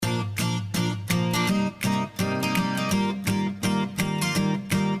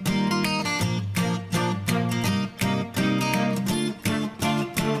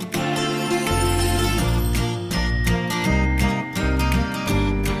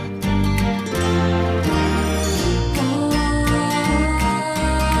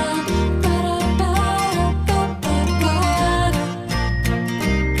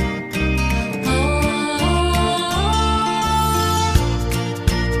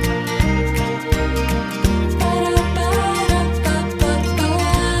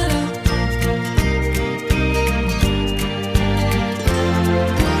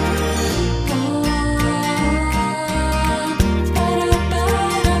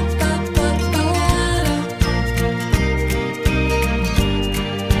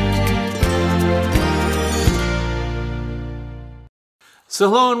So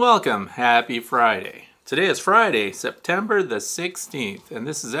hello and welcome. Happy Friday. Today is Friday, September the 16th, and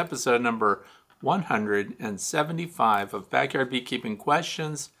this is episode number 175 of Backyard Beekeeping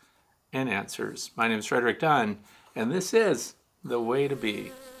Questions and Answers. My name is Frederick Dunn, and this is The Way to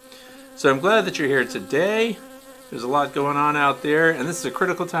Bee. So I'm glad that you're here today. There's a lot going on out there, and this is a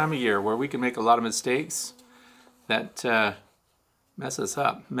critical time of year where we can make a lot of mistakes that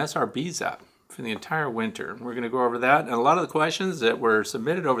mess our bees up for the entire winter. We're going to go over that, and a lot of the questions that were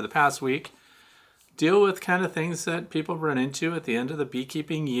submitted over the past week deal with kind of things that people run into at the end of the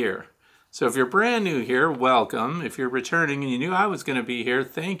beekeeping year. So if you're brand new here, welcome. If you're returning and you knew I was going to be here,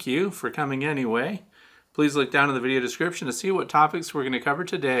 thank you for coming anyway. Please look down in the video description to see what topics we're going to cover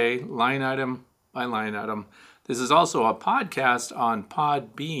today, line item by line item. This is also a podcast on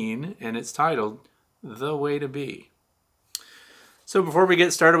Podbean, and it's titled The Way to Bee. So before we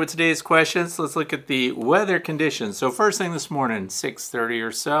get started with today's questions, let's look at the weather conditions. So first thing this morning, 6:30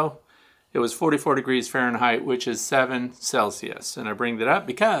 or so, it was 44 degrees Fahrenheit, which is 7 Celsius. And I bring that up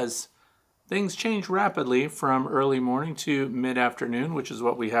because things change rapidly from early morning to mid-afternoon, which is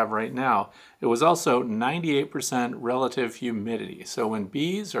what we have right now. It was also 98% relative humidity. So when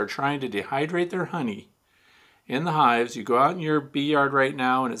bees are trying to dehydrate their honey in the hives, you go out in your bee yard right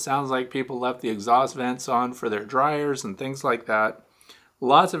now and it sounds like people left the exhaust vents on for their dryers and things like that.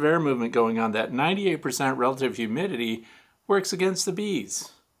 Lots of air movement going on. That 98% relative humidity works against the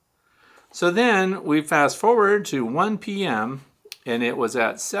bees. So then we fast forward to 1 p.m. and it was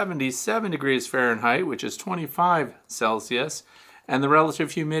at 77 degrees Fahrenheit, which is 25 Celsius, and the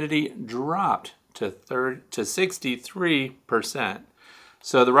relative humidity dropped to 63%.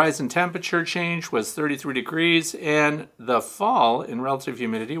 So the rise in temperature change was 33 degrees, and the fall in relative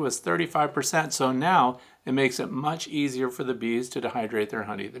humidity was 35%. So now it makes it much easier for the bees to dehydrate their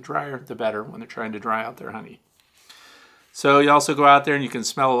honey. The drier, the better when they're trying to dry out their honey. So you also go out there and you can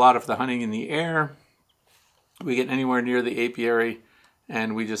smell a lot of the honey in the air. We get anywhere near the apiary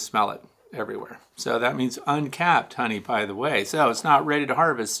and we just smell it everywhere. So that means uncapped honey, by the way. So it's not ready to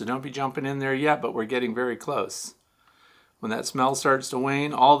harvest, so don't be jumping in there yet, but we're getting very close. When that smell starts to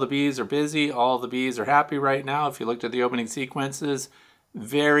wane, all the bees are busy. All the bees are happy right now. If you looked at the opening sequences,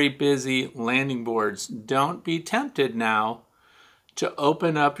 very busy landing boards. Don't be tempted now to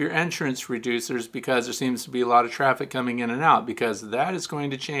open up your entrance reducers because there seems to be a lot of traffic coming in and out, because that is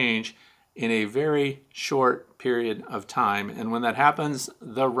going to change in a very short period of time. And when that happens,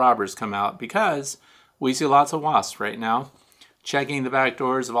 the robbers come out, because we see lots of wasps right now checking the back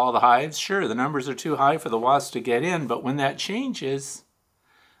doors of all the hives. Sure, the numbers are too high for the wasps to get in, but when that changes,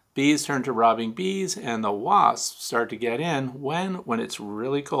 bees turn to robbing bees and the wasps start to get in when it's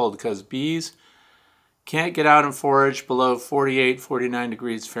really cold, because bees can't get out and forage below 48, 49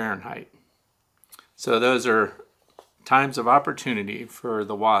 degrees Fahrenheit. So those are times of opportunity for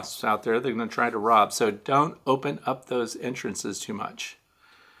the wasps out there. They're going to try to rob. So don't open up those entrances too much.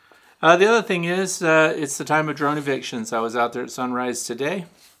 The other thing is, it's the time of drone evictions. I was out there at sunrise today.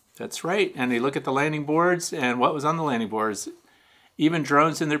 That's right. And you look at the landing boards, and what was on the landing boards? Even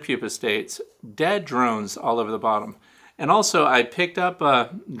drones in their pupa states. Dead drones all over the bottom. And also, I picked up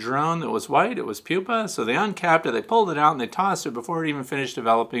a drone that was white. It was pupa. So they uncapped it, they pulled it out, and they tossed it before it even finished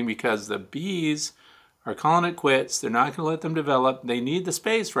developing, because the bees are calling it quits. They're not going to let them develop. They need the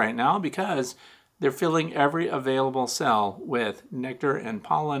space right now because they're filling every available cell with nectar and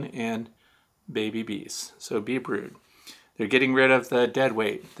pollen and baby bees. So bee brood. They're getting rid of the dead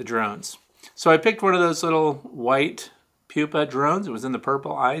weight, the drones. So I picked one of those little white pupa drones. It was in the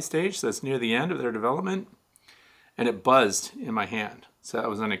purple eye stage, so that's near the end of their development. And it buzzed in my hand. So that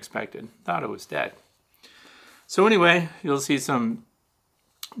was unexpected. Thought it was dead. So anyway, you'll see some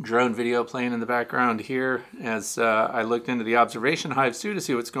drone video playing in the background here as I looked into the observation hives too to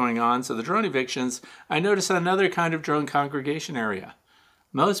see what's going on. So the drone evictions, I noticed another kind of drone congregation area.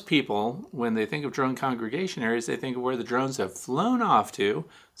 Most people, when they think of drone congregation areas, they think of where the drones have flown off to,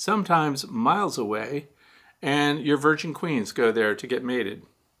 sometimes miles away, and your virgin queens go there to get mated.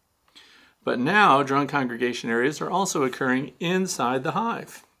 But now drone congregation areas are also occurring inside the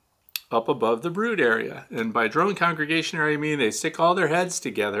hive, up above the brood area. And by drone congregation area, I mean they stick all their heads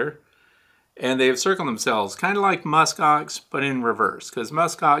together and they have circled themselves, kind of like muskox, but in reverse. Because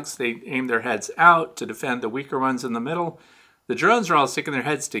muskox, they aim their heads out to defend the weaker ones in the middle. The drones are all sticking their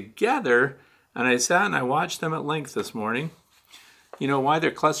heads together, and I sat and I watched them at length this morning. You know why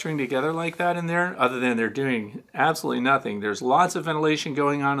they're clustering together like that in there? Other than they're doing absolutely nothing. There's lots of ventilation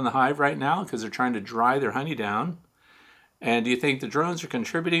going on in the hive right now because they're trying to dry their honey down. And do you think the drones are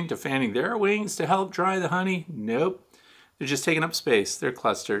contributing to fanning their wings to help dry the honey? Nope. They're just taking up space. They're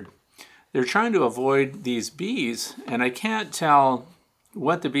clustered. They're trying to avoid these bees, and I can't tell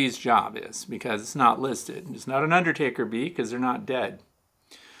what the bee's job is because it's not listed. It's not an undertaker bee because they're not dead.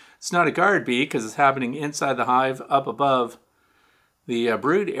 It's not a guard bee because it's happening inside the hive up above the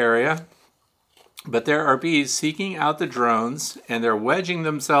brood area. But there are bees seeking out the drones, and they're wedging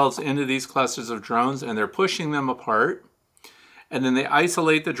themselves into these clusters of drones, and they're pushing them apart. And then they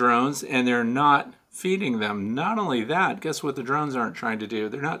isolate the drones, and they're not feeding them. Not only that, guess what the drones aren't trying to do?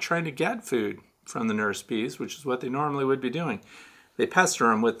 They're not trying to get food from the nurse bees, which is what they normally would be doing. They pester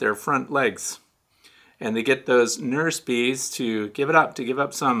them with their front legs. And they get those nurse bees to give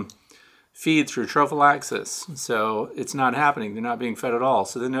up some feed through trophallaxis. So it's not happening. They're not being fed at all.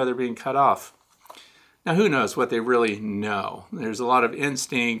 So they know they're being cut off. Now, who knows what they really know? There's a lot of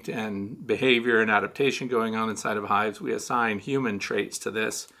instinct and behavior and adaptation going on inside of hives. We assign human traits to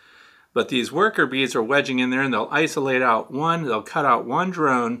this. But these worker bees are wedging in there, and they'll isolate out one, they'll cut out one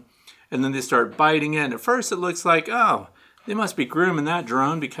drone, and then they start biting in. At first, it looks like, oh, they must be grooming that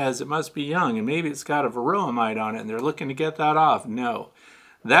drone because it must be young, and maybe it's got a varroa mite on it, and they're looking to get that off. No.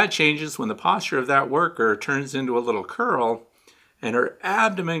 That changes when the posture of that worker turns into a little curl, and her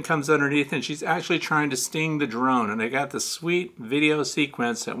abdomen comes underneath, and she's actually trying to sting the drone. And I got this sweet video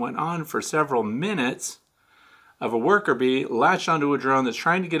sequence that went on for several minutes of a worker bee latched onto a drone that's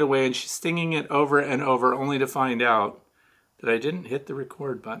trying to get away, and she's stinging it over and over, only to find out that I didn't hit the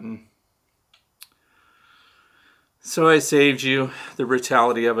record button. So I saved you the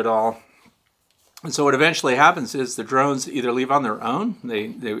brutality of it all. And so what eventually happens is the drones either leave on their own.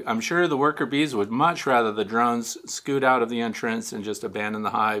 I'm sure the worker bees would much rather the drones scoot out of the entrance and just abandon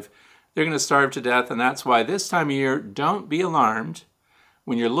the hive. They're going to starve to death, and that's why this time of year, don't be alarmed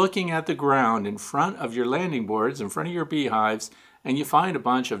when you're looking at the ground in front of your landing boards, in front of your beehives, and you find a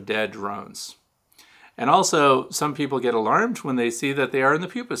bunch of dead drones. And also, some people get alarmed when they see that they are in the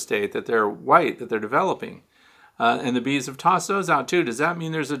pupa state, that they're white, that they're developing. And the bees have tossed those out too. Does that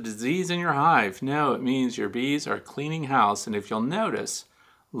mean there's a disease in your hive? No, it means your bees are cleaning house. And if you'll notice,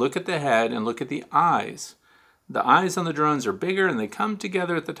 look at the head and look at the eyes. The eyes on the drones are bigger and they come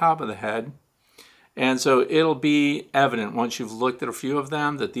together at the top of the head. And so it'll be evident once you've looked at a few of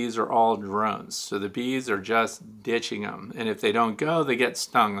them that these are all drones. So the bees are just ditching them. And if they don't go, they get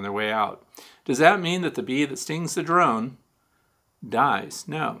stung on their way out. Does that mean that the bee that stings the drone dies?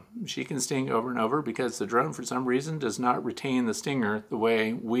 No, she can sting over and over because the drone for some reason does not retain the stinger the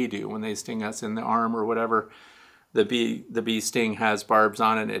way we do. When they sting us in the arm or whatever, the bee sting has barbs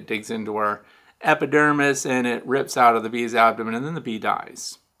on it. It digs into our epidermis and it rips out of the bee's abdomen, and then the bee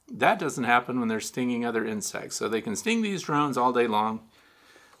dies. That doesn't happen when they're stinging other insects. So they can sting these drones all day long.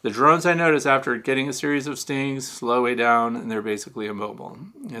 The drones, I notice, after getting a series of stings, slow way down, and they're basically immobile.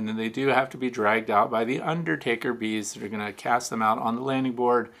 And then they do have to be dragged out by the undertaker bees that are going to cast them out on the landing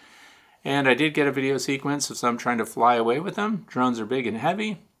board. And I did get a video sequence of some trying to fly away with them. Drones are big and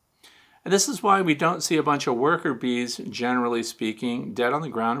heavy. And this is why we don't see a bunch of worker bees, generally speaking, dead on the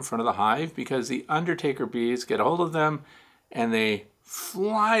ground in front of the hive, because the undertaker bees get a hold of them and they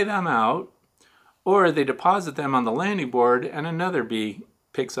fly them out, or they deposit them on the landing board and another bee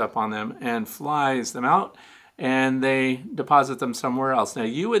picks up on them and flies them out, and they deposit them somewhere else. Now,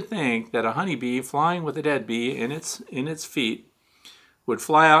 you would think that a honeybee flying with a dead bee in its feet would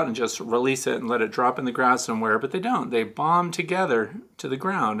fly out and just release it and let it drop in the grass somewhere, but they don't. They bomb together to the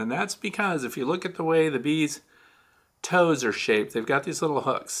ground, and that's because if you look at the way the bees' toes are shaped, they've got these little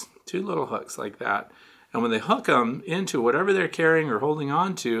hooks, 2 little hooks like that. And when they hook them into whatever they're carrying or holding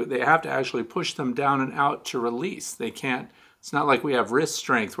on to, they have to actually push them down and out to release. They can't. It's not like we have wrist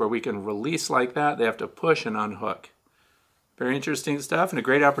strength where we can release like that. They have to push and unhook. Very interesting stuff and a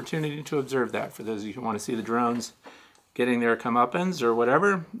great opportunity to observe that for those of you who want to see the drones getting their comeuppance or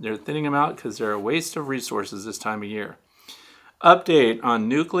whatever. They're thinning them out because they're a waste of resources this time of year. Update on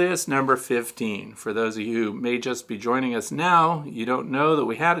nucleus number 15. For those of you who may just be joining us now, you don't know that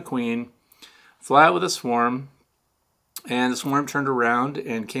we had a queen fly out with a swarm. And the swarm turned around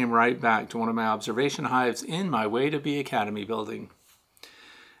and came right back to one of my observation hives in my Way to Bee Academy building.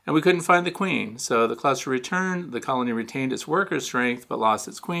 And we couldn't find the queen. So the cluster returned, the colony retained its worker strength but lost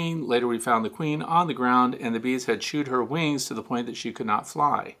its queen. Later we found the queen on the ground and the bees had chewed her wings to the point that she could not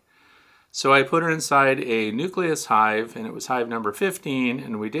fly. So I put her inside a nucleus hive, and it was hive number 15,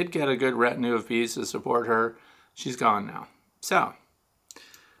 and we did get a good retinue of bees to support her. She's gone now. So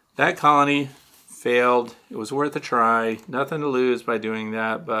that colony failed. It was worth a try. Nothing to lose by doing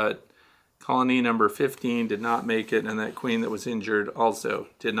that, but colony number 15 did not make it, and that queen that was injured also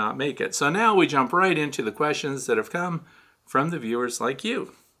did not make it. So now we jump right into the questions that have come from the viewers like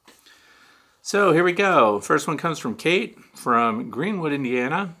you. So here we go. First one comes from Kate from Greenwood,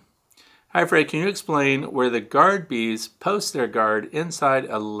 Indiana. Hi Fred, can you explain where the guard bees post their guard inside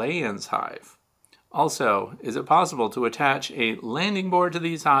a lay-ins hive? Also, is it possible to attach a landing board to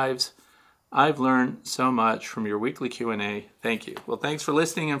these hives? I've learned so much from your weekly Q&A. Thank you. Well, thanks for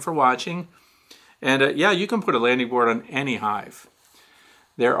listening and for watching. And yeah, you can put a landing board on any hive.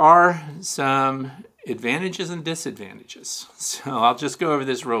 There are some advantages and disadvantages. So I'll just go over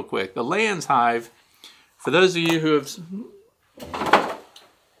this real quick. The lay-ins hive, for those of you who have...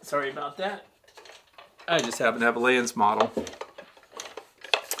 Sorry about that. I just happen to have a lay-ins model.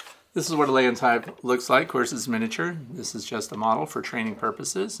 This is what a lay-ins hive looks like. Of course, it's miniature. This is just a model for training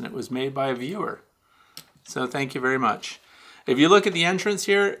purposes, and it was made by a viewer. So thank you very much. If you look at the entrance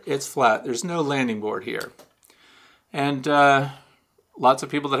here, it's flat. There's no landing board here. And lots of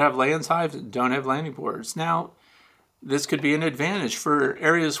people that have lay-ins hives don't have landing boards. Now, this could be an advantage for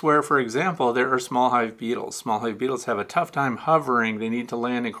areas where, for example, there are small hive beetles. Small hive beetles have a tough time hovering. They need to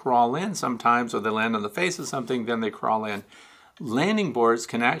land and crawl in sometimes, or they land on the face of something, then they crawl in. Landing boards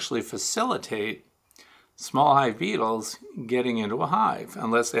can actually facilitate small hive beetles getting into a hive,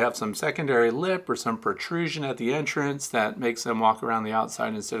 unless they have some secondary lip or some protrusion at the entrance that makes them walk around the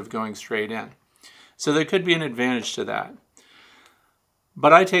outside instead of going straight in. So there could be an advantage to that.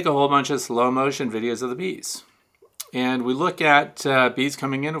 But I take a whole bunch of slow motion videos of the bees. And we look at bees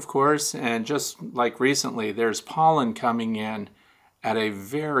coming in, of course, and just like recently, there's pollen coming in at a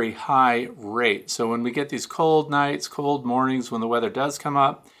very high rate. So when we get these cold nights, cold mornings, when the weather does come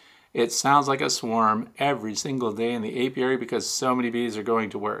up, it sounds like a swarm every single day in the apiary because so many bees are going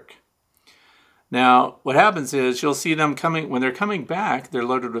to work. Now, what happens is you'll see them coming, when they're coming back, they're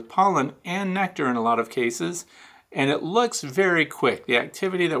loaded with pollen and nectar in a lot of cases, and it looks very quick. The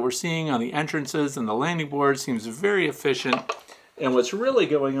activity that we're seeing on the entrances and the landing board seems very efficient. And what's really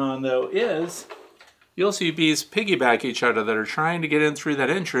going on, though, is you'll see bees piggyback each other that are trying to get in through that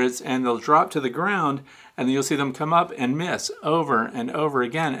entrance, and they'll drop to the ground, and then you'll see them come up and miss over and over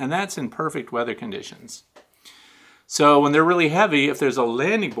again, and that's in perfect weather conditions. So when they're really heavy, if there's a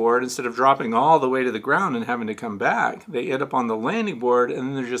landing board, instead of dropping all the way to the ground and having to come back, they end up on the landing board, and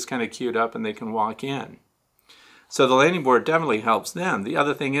then they're just kind of queued up and they can walk in. So the landing board definitely helps them. The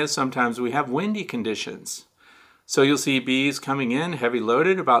other thing is sometimes we have windy conditions. So you'll see bees coming in heavy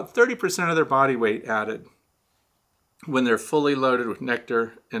loaded, about 30% of their body weight added when they're fully loaded with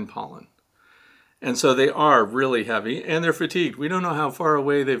nectar and pollen. And so they are really heavy and they're fatigued. We don't know how far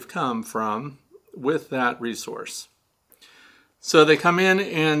away they've come from with that resource. So they come in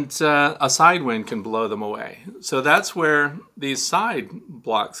and a side wind can blow them away. So that's where these side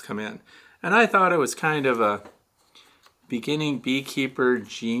blocks come in. And I thought it was kind of a beginning beekeeper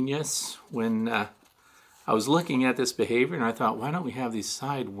genius when I was looking at this behavior and I thought, why don't we have these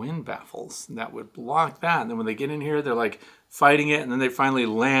side wind baffles that would block that? And then when they get in here, they're like fighting it, and then they finally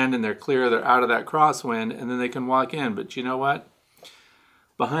land and they're clear, they're out of that crosswind, and then they can walk in. But you know what?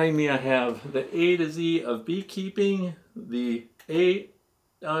 Behind me I have the A to Z of beekeeping, the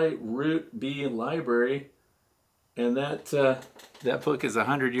AI Root Bee Library, and that book is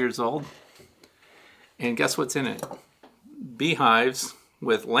 100 years old. And guess what's in it? Beehives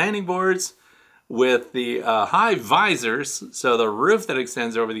with landing boards, with the hive visors, so the roof that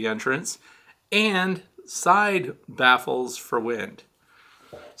extends over the entrance, and side baffles for wind.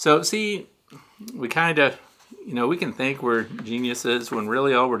 So see, we kind of, we can think we're geniuses when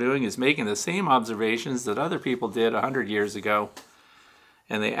really all we're doing is making the same observations that other people did 100 years ago.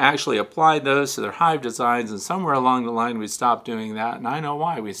 And they actually applied those to their hive designs, and somewhere along the line we stopped doing that, and I know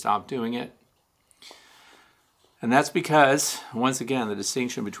why we stopped doing it. And that's because, once again, the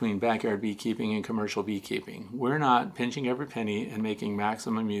distinction between backyard beekeeping and commercial beekeeping. We're not pinching every penny and making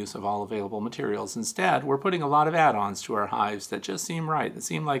maximum use of all available materials. Instead, we're putting a lot of add-ons to our hives that just seem right, that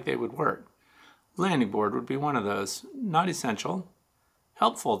seem like they would work. Landing board would be one of those. Not essential.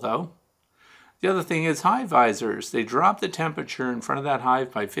 Helpful, though. The other thing is hive visors. They drop the temperature in front of that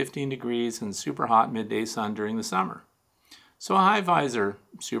hive by 15 degrees in super hot midday sun during the summer. So a hive visor,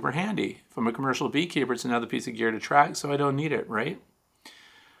 super handy. From a commercial beekeeper, it's another piece of gear to track, so I don't need it, right?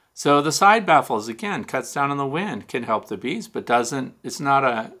 So the side baffles, again, cuts down on the wind, can help the bees, but it's not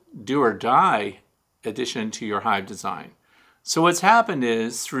a do or die addition to your hive design. So what's happened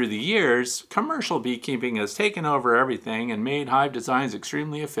is, through the years, commercial beekeeping has taken over everything and made hive designs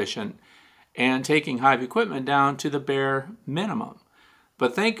extremely efficient and taking hive equipment down to the bare minimum.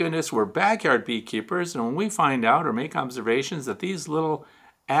 But thank goodness we're backyard beekeepers, and when we find out or make observations that these little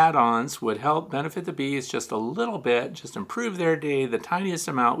add-ons would help benefit the bees just a little bit, just improve their day, the tiniest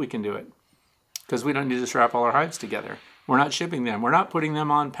amount, we can do it. Because we don't need to strap all our hives together. We're not shipping them. We're not putting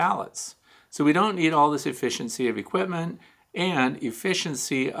them on pallets. So we don't need all this efficiency of equipment and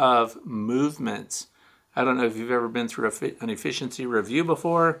efficiency of movements. I don't know if you've ever been through an efficiency review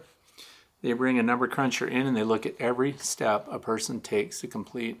before. They bring a number cruncher in and they look at every step a person takes to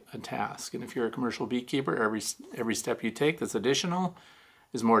complete a task. And if you're a commercial beekeeper, every step you take that's additional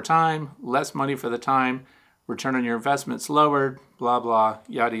is more time, less money for the time, return on your investment's lowered, blah, blah,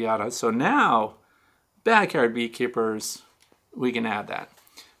 yada, yada. So now, backyard beekeepers, we can add that.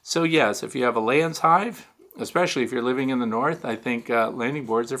 So yes, if you have a Lands hive, especially if you're living in the north, I think landing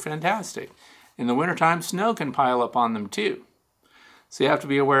boards are fantastic. In the wintertime, snow can pile up on them too. So you have to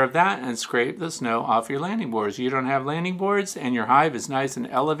be aware of that and scrape the snow off your landing boards. You don't have landing boards and your hive is nice and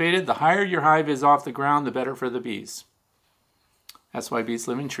elevated. The higher your hive is off the ground, the better for the bees. That's why bees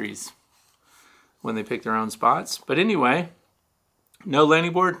live in trees when they pick their own spots. But anyway, no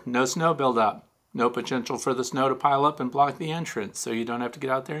landing board, no snow buildup. No potential for the snow to pile up and block the entrance, so you don't have to get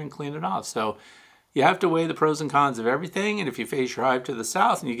out there and clean it off. So you have to weigh the pros and cons of everything, and if you face your hive to the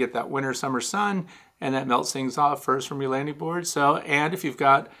south and you get that winter, summer sun, and that melts things off first from your landing board. So, and if you've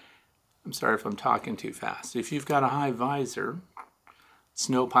got, I'm sorry if I'm talking too fast, if you've got a hive visor,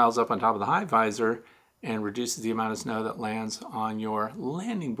 snow piles up on top of the hive visor and reduces the amount of snow that lands on your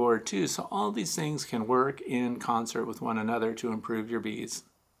landing board too. So all these things can work in concert with one another to improve your bees'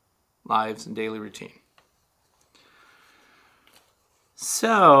 lives and daily routine.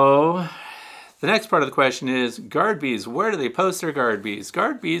 So the next part of the question is guard bees. Where do they post their guard bees?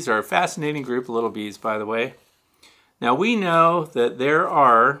 Guard bees are a fascinating group of little bees, by the way. Now we know that there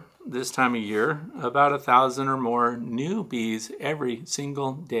are, this time of year, about 1,000 or more new bees every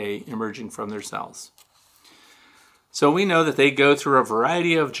single day emerging from their cells. So we know that they go through a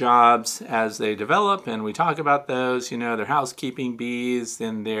variety of jobs as they develop, and we talk about those. You know, they're housekeeping bees,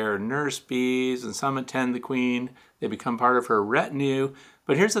 then they're nurse bees, and some attend the queen. They become part of her retinue.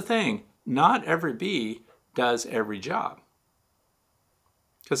 But here's the thing, not every bee does every job.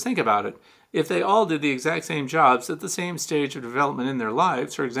 Because think about it, if they all did the exact same jobs at the same stage of development in their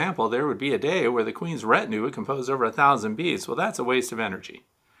lives, for example, there would be a day where the queen's retinue would compose over 1,000 bees. Well, that's a waste of energy.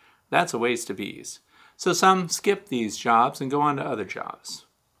 That's a waste of bees. So some skip these jobs and go on to other jobs.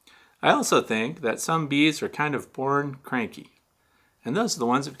 I also think that some bees are kind of born cranky. And those are the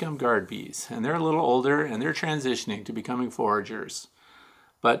ones that become guard bees. And they're a little older and they're transitioning to becoming foragers.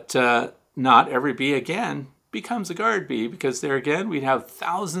 But not every bee, again, becomes a guard bee because there again, we'd have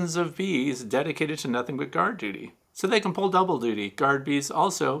thousands of bees dedicated to nothing but guard duty. So they can pull double duty. Guard bees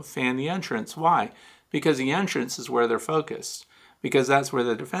also fan the entrance. Why? Because the entrance is where they're focused. Because that's where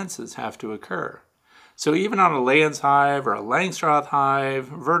the defenses have to occur. So even on a Lands hive or a Langstroth hive,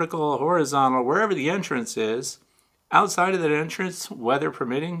 vertical, horizontal, wherever the entrance is, outside of that entrance, weather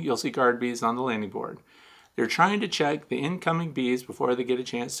permitting, you'll see guard bees on the landing board. They're trying to check the incoming bees before they get a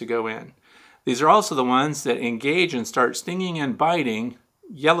chance to go in. These are also the ones that engage and start stinging and biting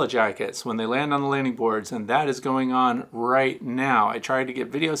yellow jackets when they land on the landing boards, and that is going on right now. I tried to get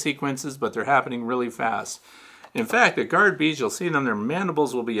video sequences, but they're happening really fast. In fact, the guard bees, you'll see them, their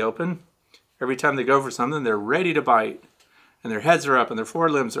mandibles will be open. Every time they go for something, they're ready to bite. And their heads are up and their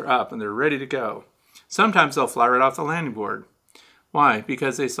forelimbs are up and they're ready to go. Sometimes they'll fly right off the landing board. Why?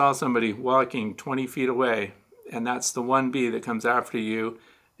 Because they saw somebody walking 20 feet away. And that's the one bee that comes after you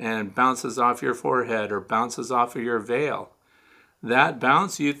and bounces off your forehead or bounces off of your veil. That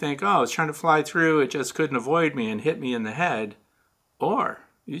bounce, you think, oh, it's trying to fly through. It just couldn't avoid me and hit me in the head. Or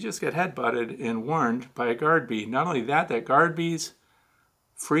you just get head-butted and warned by a guard bee. Not only that, that guard bee's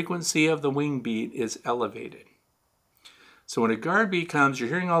frequency of the wing beat is elevated. So when a guard bee comes, you're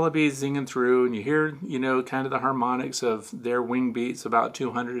hearing all the bees zinging through and you hear, kind of the harmonics of their wing beats, about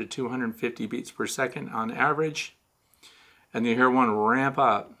 200 to 250 beats per second on average. And you hear one ramp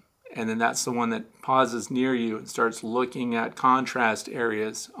up, and then that's the one that pauses near you and starts looking at contrast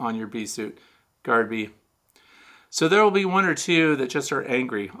areas on your bee suit, guard bee. So there will be one or two that just are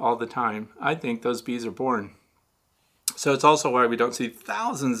angry all the time. I think those bees are born. So it's also why we don't see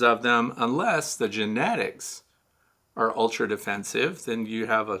thousands of them unless the genetics are ultra defensive. Then you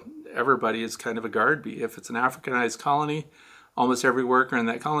have everybody is kind of a guard bee. If it's an Africanized colony, almost every worker in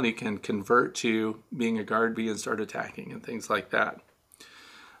that colony can convert to being a guard bee and start attacking and things like that.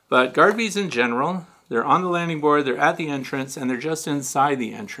 But guard bees in general, they're on the landing board, they're at the entrance, and they're just inside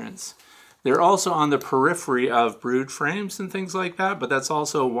the entrance. They're also on the periphery of brood frames and things like that, but that's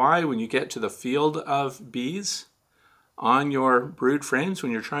also why when you get to the field of bees, on your brood frames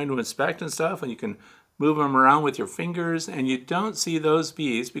when you're trying to inspect and stuff, and you can move them around with your fingers, and you don't see those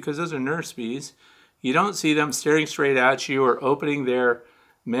bees, because those are nurse bees, you don't see them staring straight at you or opening their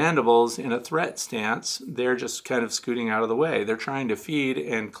mandibles in a threat stance. They're just kind of scooting out of the way. They're trying to feed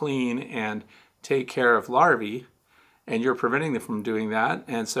and clean and take care of larvae, and you're preventing them from doing that.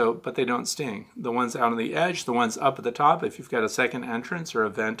 And so, but they don't sting. The ones out on the edge, the ones up at the top, if you've got a second entrance or a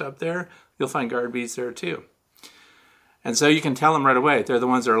vent up there, you'll find guard bees there too. And so you can tell them right away. They're the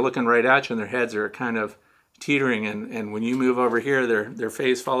ones that are looking right at you, and their heads are kind of teetering. And when you move over here, their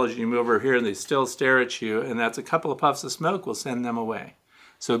face follows you. You move over here, and they still stare at you. And that's a couple of puffs of smoke will send them away.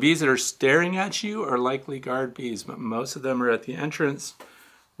 So bees that are staring at you are likely guard bees, but most of them are at the entrance,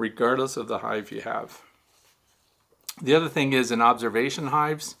 regardless of the hive you have. The other thing is in observation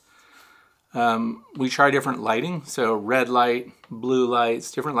hives, we try different lighting. So red light, blue lights,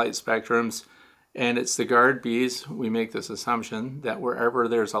 different light spectrums. And it's the guard bees, we make this assumption, that wherever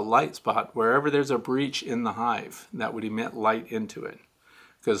there's a light spot, wherever there's a breach in the hive, that would emit light into it.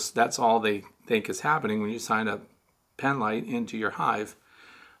 Because that's all they think is happening when you shine a pen light into your hive.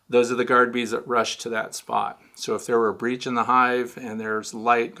 Those are the guard bees that rush to that spot. So if there were a breach in the hive and there's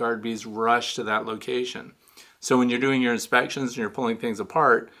light, guard bees rush to that location. So when you're doing your inspections and you're pulling things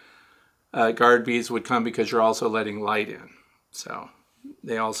apart, guard bees would come because you're also letting light in. So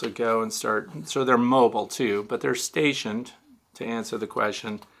they also go and start, so they're mobile too, but they're stationed, to answer the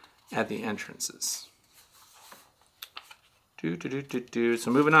question, at the entrances.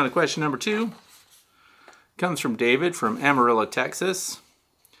 So moving on to question number 2. Comes from David from Amarillo, Texas.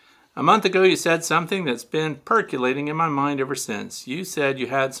 A month ago you said something that's been percolating in my mind ever since. You said you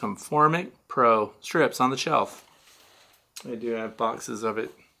had some Formic Pro strips on the shelf. I do have boxes of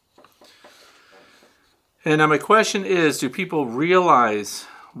it. And now my question is, do people realize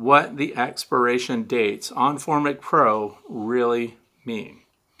what the expiration dates on Formic Pro really mean?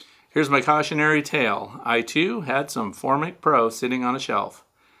 Here's my cautionary tale. I too had some Formic Pro sitting on a shelf.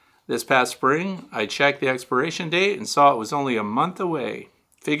 This past spring, I checked the expiration date and saw it was only a month away.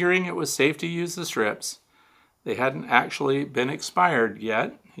 Figuring it was safe to use the strips. They hadn't actually been expired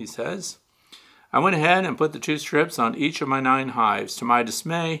yet, he says. I went ahead and put the 2 strips on each of my 9 hives. To my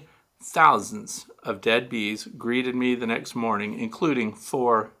dismay, thousands of dead bees greeted me the next morning, including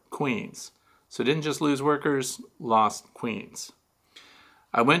 4 queens. So didn't just lose workers, lost queens.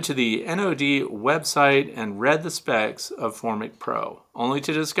 I went to the NOD website and read the specs of Formic Pro, only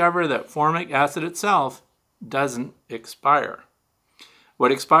to discover that formic acid itself doesn't expire.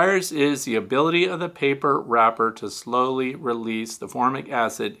 What expires is the ability of the paper wrapper to slowly release the formic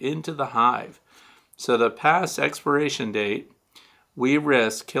acid into the hive. So the past expiration date, we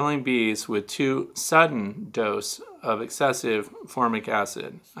risk killing bees with too sudden dose of excessive formic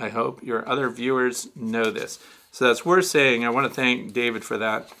acid. I hope your other viewers know this. So that's worth saying. I want to thank David for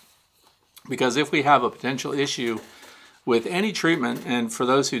that, because if we have a potential issue with any treatment, and for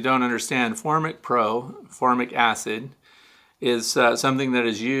those who don't understand, Formic Pro, formic acid, is something that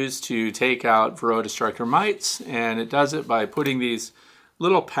is used to take out varroa destructor mites, and it does it by putting these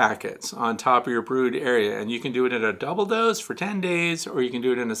little packets on top of your brood area, and you can do it in a double dose for 10 days, or you can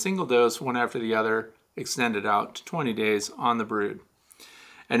do it in a single dose, one after the other, extended out to 20 days on the brood.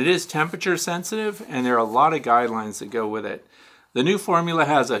 And it is temperature sensitive, and there are a lot of guidelines that go with it. The new formula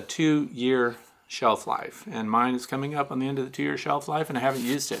has a 2-year shelf life, and mine is coming up on the end of the 2-year shelf life, and I haven't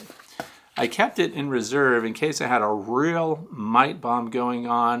used it. I kept it in reserve in case I had a real mite bomb going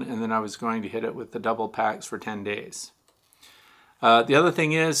on, and then I was going to hit it with the double packs for 10 days. The other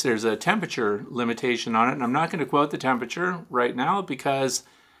thing is there's a temperature limitation on it, and I'm not going to quote the temperature right now because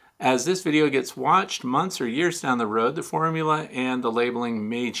as this video gets watched months or years down the road, the formula and the labeling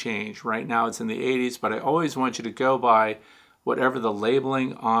may change. Right now it's in the 80s, but I always want you to go by whatever the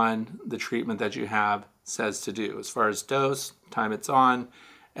labeling on the treatment that you have says to do, as far as dose, time it's on,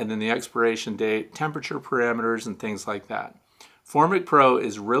 and then the expiration date, temperature parameters, and things like that. Formic Pro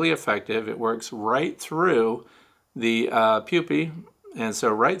is really effective. It works right through the pupae, and so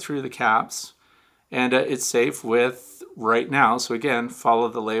right through the caps, and it's safe with right now. So again, follow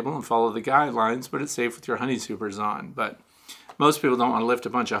the label and follow the guidelines, but it's safe with your honey supers on. But most people don't want to lift a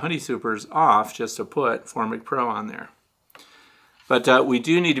bunch of honey supers off just to put Formic Pro on there. But we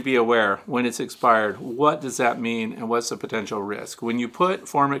do need to be aware when it's expired, what does that mean and what's the potential risk? When you put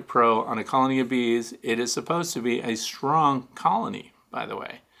Formic Pro on a colony of bees, it is supposed to be a strong colony, by the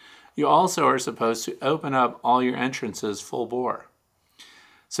way. You also are supposed to open up all your entrances full bore.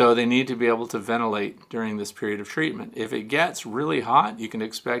 So they need to be able to ventilate during this period of treatment. If it gets really hot, you can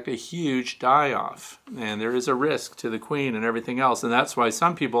expect a huge die-off. And there is a risk to the queen and everything else. And that's why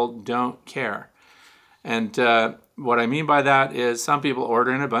some people don't care. And what I mean by that is some people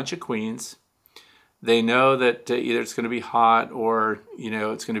order in a bunch of queens. They know that either it's going to be hot or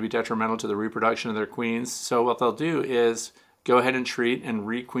it's going to be detrimental to the reproduction of their queens. So what they'll do is go ahead and treat and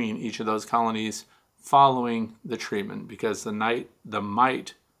requeen each of those colonies following the treatment because the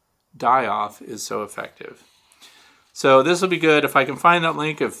mite die-off is so effective. So this will be good if I can find that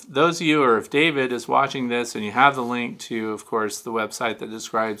link. If those of you, or if David is watching this and you have the link to, of course, the website that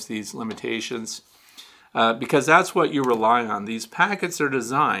describes these limitations, because that's what you rely on. These packets are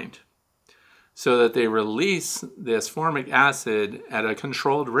designed so that they release this formic acid at a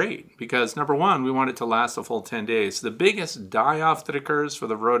controlled rate. Because number one, we want it to last a full 10 days. The biggest die-off that occurs for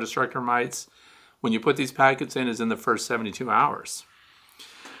the varroa destructor mites when you put these packets in is in the first 72 hours.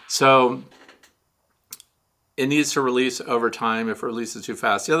 So it needs to release over time if it releases too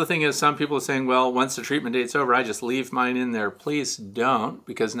fast. The other thing is, some people are saying, well, once the treatment date's over, I just leave mine in there. Please don't,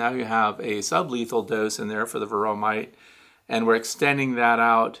 because now you have a sublethal dose in there for the varroa mite, and we're extending that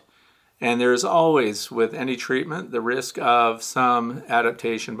out. And there's always, with any treatment, the risk of some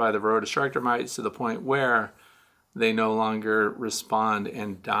adaptation by the varroa destructor mites to the point where they no longer respond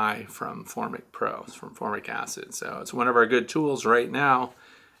and die from formic acid. So it's one of our good tools right now,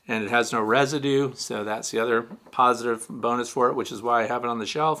 and it has no residue, so that's the other positive bonus for it, which is why I have it on the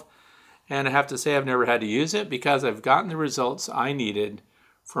shelf. And I have to say I've never had to use it because I've gotten the results I needed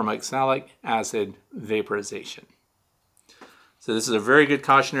from oxalic acid vaporization. So this is a very good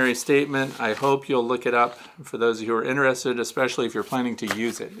cautionary statement. I hope you'll look it up for those of you who are interested, especially if you're planning to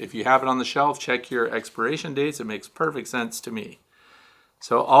use it. If you have it on the shelf, check your expiration dates. It makes perfect sense to me.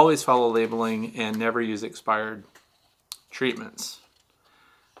 So always follow labeling and never use expired treatments.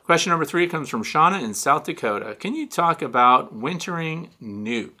 Question number 3 comes from Shauna in South Dakota. Can you talk about wintering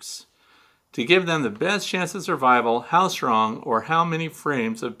nukes? To give them the best chance of survival, how strong or how many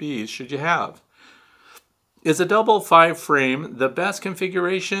frames of bees should you have? Is a double 5 frame the best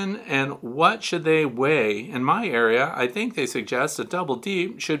configuration, and what should they weigh? In my area, I think they suggest a double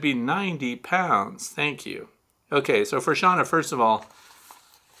deep should be 90 pounds. Thank you. Okay, so for Shauna, first of all,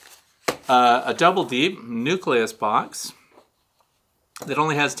 a double deep nucleus box that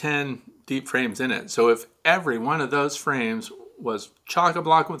only has 10 deep frames in it. So if every one of those frames was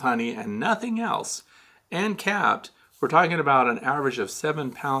chock-a-block with honey and nothing else, and capped, we're talking about an average of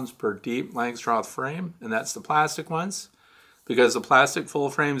 7 pounds per deep Langstroth frame, and that's the plastic ones, because the plastic full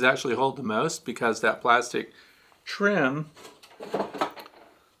frames actually hold the most, because that plastic trim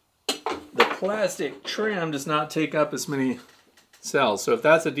does not take up as many cells. So if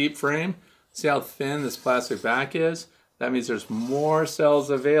that's a deep frame, see how thin this plastic back is? That means there's more cells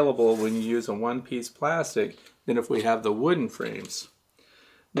available when you use a one-piece plastic than if we have the wooden frames.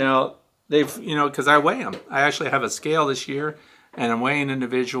 Now, because I weigh them. I actually have a scale this year, and I'm weighing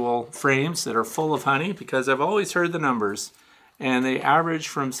individual frames that are full of honey, because I've always heard the numbers, and they average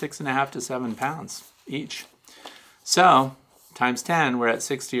from 6.5 to 7 pounds each. So, times 10, we're at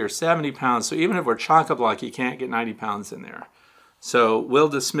 60 or 70 pounds. So even if we're chock-a-block, you can't get 90 pounds in there. So we'll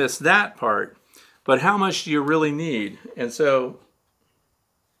dismiss that part. But how much do you really need? And so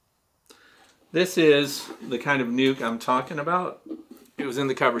this is the kind of nuke I'm talking about. It was in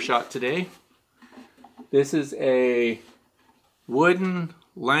the cover shot today. This is a wooden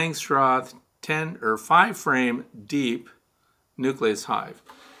Langstroth 10 or 5 frame deep nucleus hive.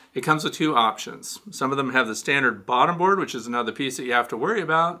 It comes with 2 options. Some of them have the standard bottom board, which is another piece that you have to worry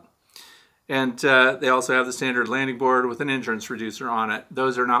about. And they also have the standard landing board with an entrance reducer on it.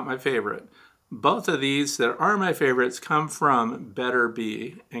 Those are not my favorite. Both of these that are my favorites come from Better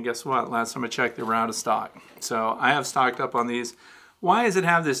Bee. And guess what? Last time I checked, they were out of stock. So I have stocked up on these. Why does it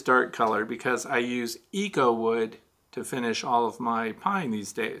have this dark color? Because I use eco wood to finish all of my pine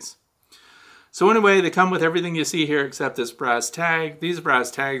these days. So anyway, they come with everything you see here except this brass tag. These brass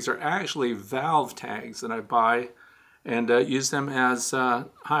tags are actually valve tags that I buy and use them as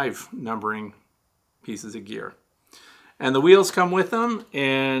hive numbering pieces of gear. And the wheels come with them,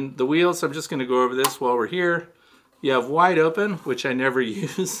 and the wheels, I'm just going to go over this while we're here. You have wide open, which I never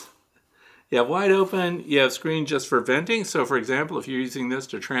use. You have wide open, you have screen just for venting. So for example, if you're using this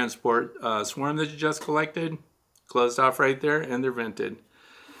to transport a swarm that you just collected, closed off right there, and they're vented.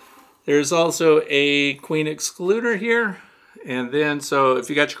 There's also a queen excluder here. And then, so if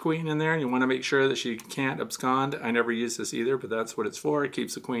you got your queen in there and you want to make sure that she can't abscond, I never use this either, but that's what it's for. It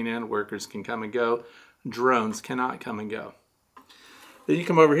keeps the queen in, workers can come and go. Drones cannot come and go. Then you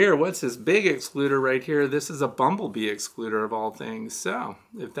come over here, what's this big excluder right here? This is a bumblebee excluder of all things. So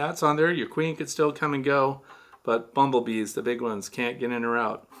if that's on there, your queen could still come and go, but bumblebees, the big ones, can't get in or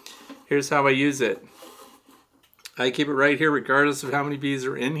out. Here's how I use it. I keep it right here regardless of how many bees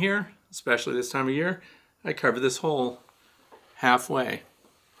are in here, especially this time of year. I cover this hole halfway.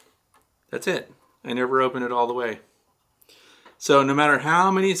 That's it. I never open it all the way. So no matter how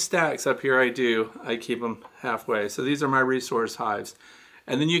many stacks up here I do, I keep them halfway. So these are my resource hives.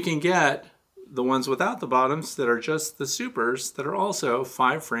 And then you can get the ones without the bottoms that are just the supers that are also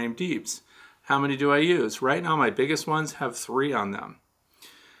 5 frame deeps. How many do I use? Right now, my biggest ones have 3 on them.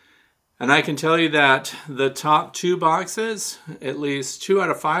 And I can tell you that the top 2 boxes, at least 2 out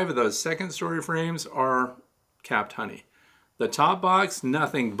of 5 of those second story frames are capped honey. The top box,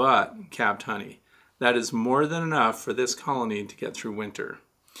 nothing but capped honey. That is more than enough for this colony to get through winter.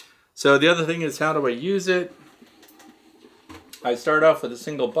 So the other thing is, how do I use it? I start off with a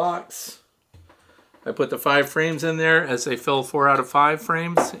single box. I put the 5 frames in there as they fill 4 out of 5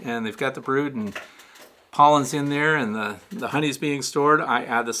 frames, and they've got the brood and pollen's in there and the honey's being stored. I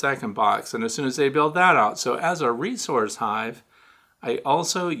add the second box, and as soon as they build that out. So as a resource hive, I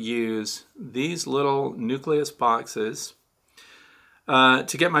also use these little nucleus boxes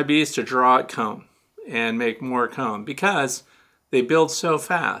to get my bees to draw out comb and make more comb, because they build so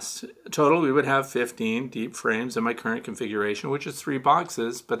fast. Total, we would have 15 deep frames in my current configuration, which is 3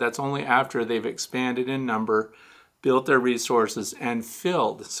 boxes, but that's only after they've expanded in number, built their resources, and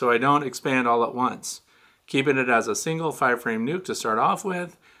filled. So I don't expand all at once. Keeping it as a single 5-frame nuke to start off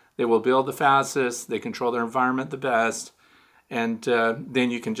with, they will build the fastest, they control their environment the best, and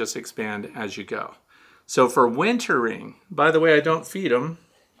then you can just expand as you go. So for wintering, by the way, I don't feed them,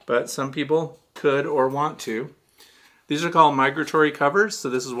 but some people could or want to. These are called migratory covers, so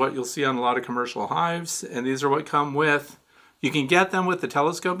this is what you'll see on a lot of commercial hives, and these are what come with. You can get them with the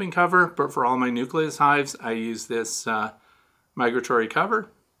telescoping cover, but for all my nucleus hives, I use this migratory cover.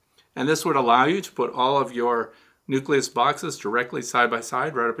 And this would allow you to put all of your nucleus boxes directly side by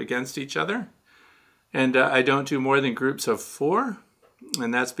side, right up against each other. And I don't do more than groups of 4,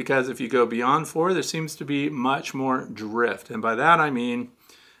 and that's because if you go beyond 4, there seems to be much more drift. And by that I mean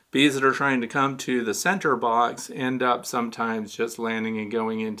bees that are trying to come to the center box end up sometimes just landing and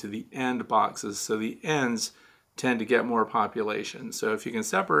going into the end boxes. So the ends tend to get more population. So if you can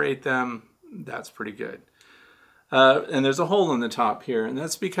separate them, that's pretty good. And there's a hole in the top here, and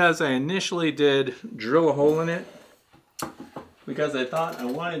that's because I initially did drill a hole in it because I thought I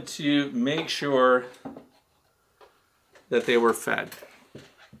wanted to make sure that they were fed.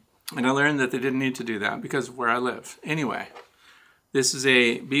 And I learned that they didn't need to do that because of where I live. Anyway, this is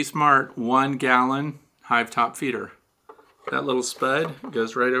a BeSmart 1 gallon hive top feeder. That little spud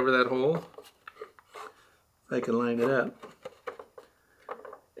goes right over that hole. If I can line it up.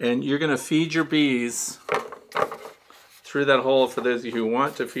 And you're going to feed your bees through that hole for those of you who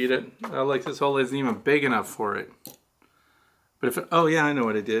want to feed it. Like this hole isn't even big enough for it. But if it, oh yeah, I know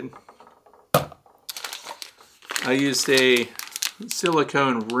what I did. I used a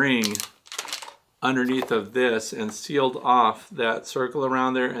silicone ring underneath of this and sealed off that circle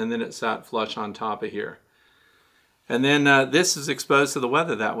around there, and then it sat flush on top of here. And then this is exposed to the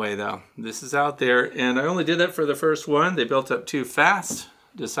weather that way though. This is out there, and I only did that for the first one. They built up too fast,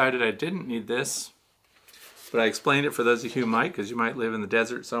 decided I didn't need this. But I explained it for those of you who might, because you might live in the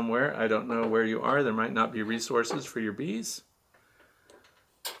desert somewhere. I don't know where you are. There might not be resources for your bees.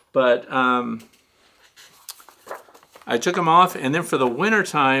 But I took them off, and then for the winter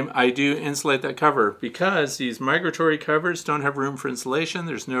time, I do insulate that cover because these migratory covers don't have room for insulation.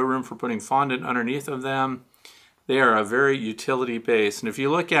 There's no room for putting fondant underneath of them. They are a very utility base. And if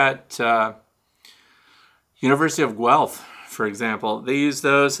you look at University of Guelph, for example, they use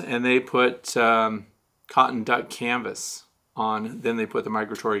those and they put cotton duck canvas on. Then they put the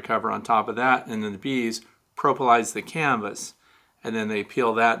migratory cover on top of that, and then the bees propolize the canvas, and then they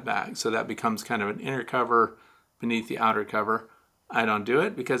peel that back. So that becomes kind of an inner cover beneath the outer cover. I don't do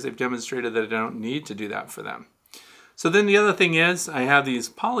it because they've demonstrated that I don't need to do that for them. So then the other thing is I have these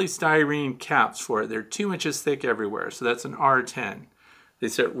polystyrene caps for it. They're 2 inches thick everywhere, so that's an R10. They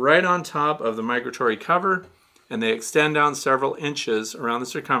sit right on top of the migratory cover, and they extend down several inches around the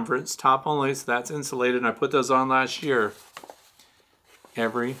circumference, top only, so that's insulated. And I put those on last year.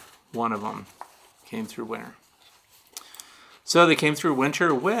 Every one of them came through winter. So they came through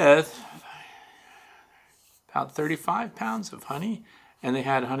winter with about 35 pounds of honey, and they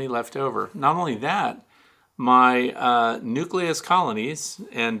had honey left over. Not only that, my nucleus colonies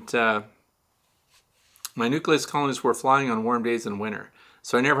were flying on warm days in winter.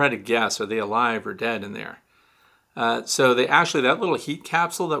 So I never had to guess, are they alive or dead in there? So they actually, that little heat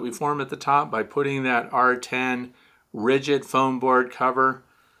capsule that we form at the top by putting that R10 rigid foam board cover,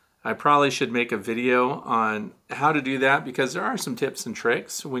 I probably should make a video on how to do that because there are some tips and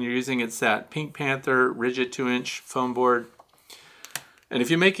tricks when you're using it's that Pink Panther rigid 2-inch foam board. And if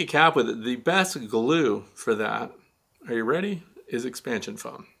you make a cap with it, the best glue for that, are you ready, is expansion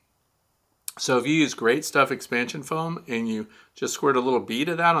foam. So if you use Great Stuff expansion foam and you just squirt a little bead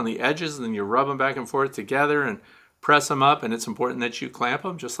of that on the edges and then you rub them back and forth together and press them up, and it's important that you clamp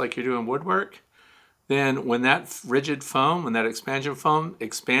them just like you're doing woodwork, then when that rigid foam, when that expansion foam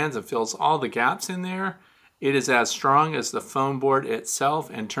expands and fills all the gaps in there, it is as strong as the foam board itself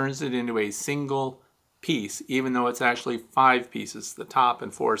and turns it into a single piece, even though it's actually 5 pieces, the top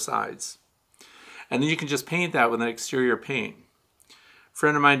and 4 sides. And then you can just paint that with an exterior paint. A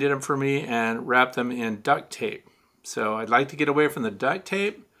friend of mine did them for me and wrapped them in duct tape. So I'd like to get away from the duct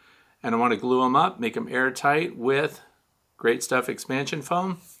tape, and I want to glue them up, make them airtight with Great Stuff expansion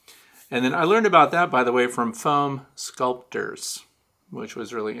foam. And then I learned about that, by the way, from foam sculptors, which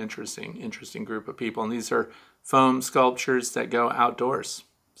was really interesting group of people. And these are foam sculptures that go outdoors,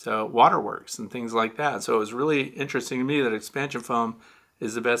 so waterworks and things like that. So it was really interesting to me that expansion foam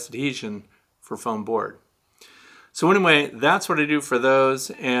is the best adhesion for foam board. So anyway, that's what I do for those,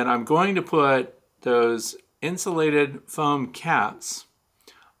 and I'm going to put those insulated foam caps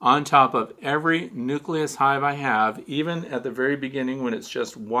on top of every nucleus hive I have, even at the very beginning when it's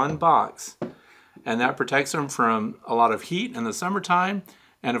just one box. And that protects them from a lot of heat in the summertime,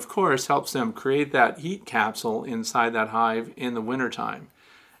 and of course helps them create that heat capsule inside that hive in the wintertime.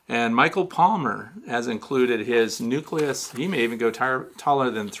 And Michael Palmer has included his nucleus. He may even go taller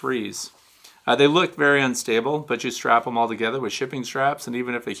than 3s. They look very unstable, but you strap them all together with shipping straps, and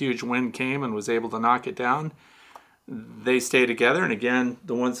even if a huge wind came and was able to knock it down, they stay together. And again,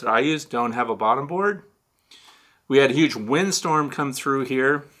 the ones that I use don't have a bottom board. We had a huge windstorm come through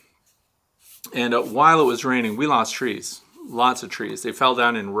here, and while it was raining, we lost trees, lots of trees. They fell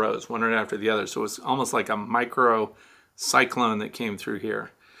down in rows, one right after the other, so it was almost like a micro cyclone that came through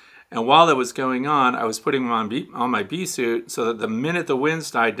here. And while that was going on, I was putting them on my bee suit so that the minute the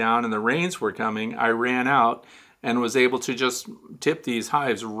winds died down and the rains were coming, I ran out and was able to just tip these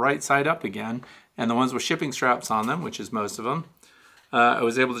hives right side up again. And the ones with shipping straps on them, which is most of them, I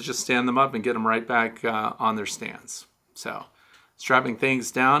was able to just stand them up and get them right back on their stands. So strapping things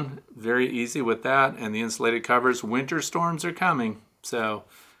down, very easy with that. And the insulated covers, winter storms are coming. So,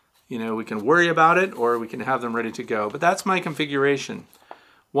 we can worry about it or we can have them ready to go. But that's my configuration.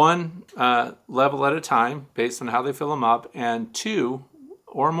 1 level at a time based on how they fill them up, and 2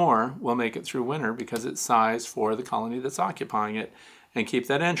 or more will make it through winter because it's sized for the colony that's occupying it, and keep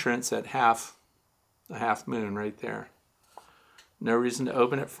that entrance at a half moon right there. No reason to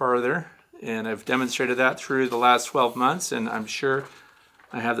open it further, and I've demonstrated that through the last 12 months, and I'm sure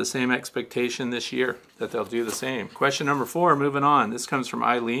I have the same expectation this year that they'll do the same. Question number 4, moving on. This comes from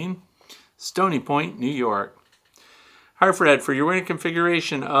Eileen, Stony Point, New York. Hi Fred, for your winter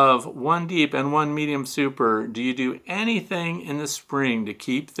configuration of 1 deep and 1 medium super, do you do anything in the spring to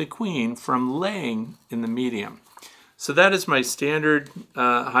keep the queen from laying in the medium? So that is my standard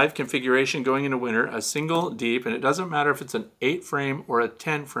hive configuration going into winter, a single deep, and it doesn't matter if it's an 8 frame or a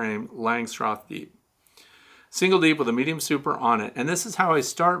 10 frame Langstroth deep. Single deep with a medium super on it. And this is how I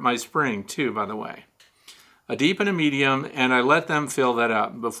start my spring too, by the way. A deep and a medium, and I let them fill that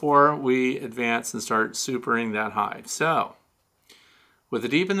up before we advance and start supering that hive. So, with the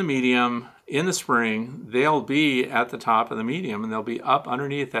deep and the medium in the spring, they'll be at the top of the medium, and they'll be up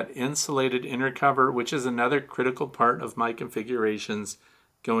underneath that insulated inner cover, which is another critical part of my configurations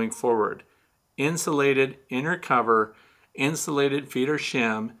going forward. Insulated inner cover, insulated feeder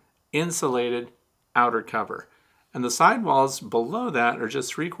shim, insulated outer cover. And the sidewalls below that are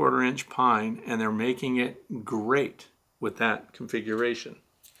just 3/4 inch pine, and they're making it great with that configuration.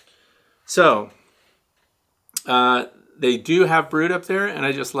 So they do have brood up there, and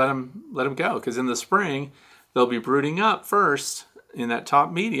I just let them go, because in the spring they'll be brooding up first in that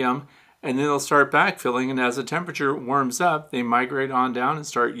top medium, and then they'll start backfilling. And as the temperature warms up, they migrate on down and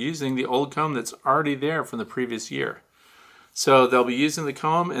start using the old comb that's already there from the previous year. So they'll be using the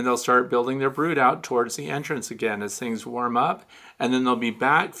comb, and they'll start building their brood out towards the entrance again as things warm up, and then they'll be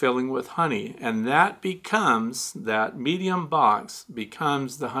back filling with honey, and that medium box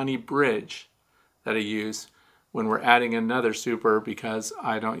becomes the honey bridge that I use when we're adding another super, because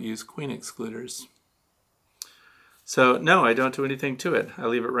I don't use queen excluders. So no, I don't do anything to it. I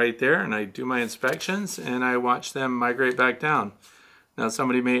leave it right there, and I do my inspections, and I watch them migrate back down. Now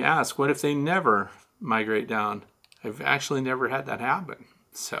somebody may ask, what if they never migrate down? I've actually never had that happen.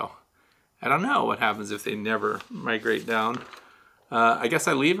 So I don't know what happens if they never migrate down. I guess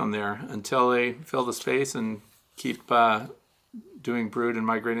I leave them there until they fill the space and keep doing brood and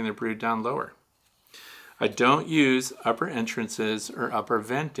migrating their brood down lower. I don't use upper entrances or upper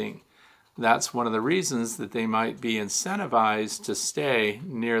venting. That's one of the reasons that they might be incentivized to stay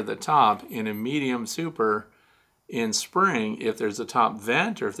near the top in a medium super in spring. If there's a top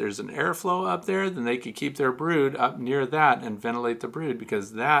vent or if there's an airflow up there, then they could keep their brood up near that and ventilate the brood,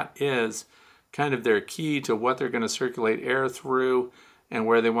 because that is kind of their key to what they're going to circulate air through and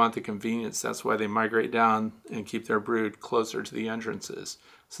where they want the convenience. That's why they migrate down and keep their brood closer to the entrances.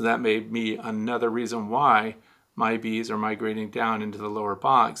 So that may be another reason why my bees are migrating down into the lower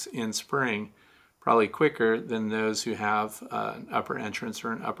box in spring, probably quicker than those who have an upper entrance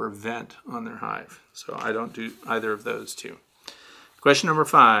or an upper vent on their hive. So I don't do either of those two. Question number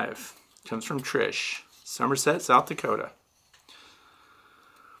 5 comes from Trish, Somerset, South Dakota.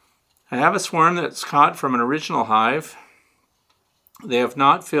 I have a swarm that's caught from an original hive. They have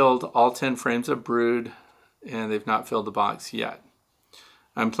not filled all 10 frames of brood, and they've not filled the box yet.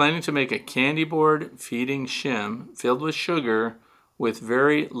 I'm planning to make a candy board feeding shim filled with sugar with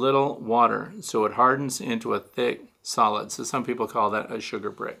very little water, so it hardens into a thick solid. So some people call that a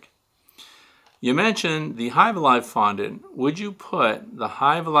sugar brick. You mentioned the Hive Alive fondant. Would you put the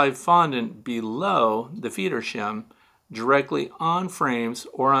Hive Alive fondant below the feeder shim, directly on frames,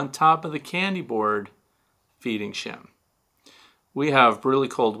 or on top of the candy board feeding shim? We have brutally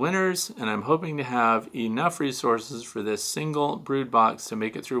cold winters, and I'm hoping to have enough resources for this single brood box to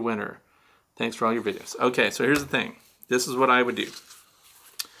make it through winter. Thanks for all your videos. Okay, so here's the thing. This is what I would do.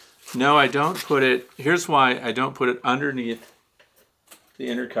 No, I don't put it, here's why I don't put it underneath the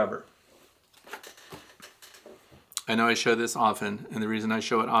inner cover. I know I show this often, and the reason I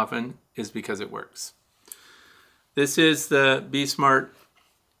show it often is because it works. This is the Be Smart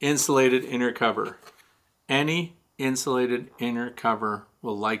insulated inner cover. Any insulated inner cover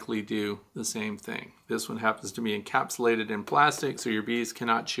will likely do the same thing. This one happens to be encapsulated in plastic, so your bees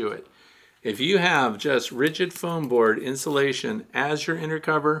cannot chew it. If you have just rigid foam board insulation as your inner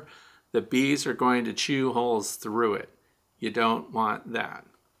cover, the bees are going to chew holes through it. You don't want that.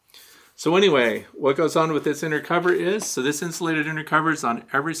 So anyway, what goes on with this inner cover is, so this insulated inner cover is on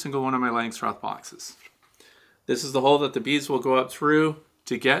every single one of my Langstroth boxes. This is the hole that the bees will go up through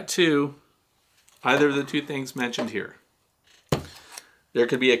to get to either of the two things mentioned here. There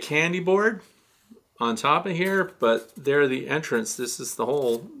could be a candy board on top of here, but there the entrance, this is the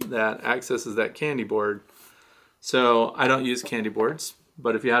hole that accesses that candy board. So I don't use candy boards,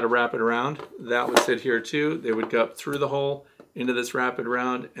 but if you had to wrap it around, that would sit here too. They would go up through the hole into this wrap it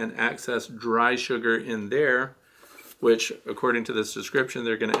around and access dry sugar in there, which according to this description,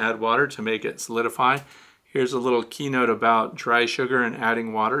 they're going to add water to make it solidify. Here's a little keynote about dry sugar and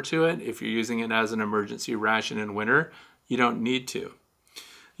adding water to it. If you're using it as an emergency ration in winter, you don't need to.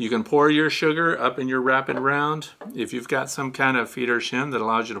 You can pour your sugar up in your rapid round. If you've got some kind of feeder shim that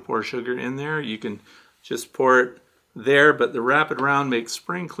allows you to pour sugar in there, you can just pour it there, but the rapid round makes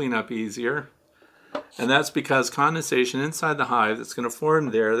spring cleanup easier. And that's because condensation inside the hive that's going to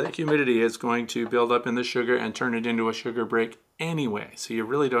form there, that humidity is going to build up in the sugar and turn it into a sugar brick anyway. So you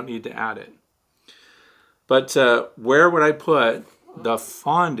really don't need to add it. But where would I put the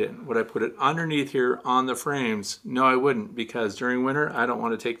fondant? Would I put it underneath here on the frames? No, I wouldn't, because during winter, I don't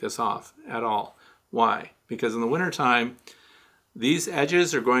want to take this off at all. Why? Because in the wintertime, these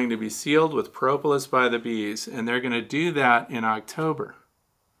edges are going to be sealed with propolis by the bees, and they're going to do that in October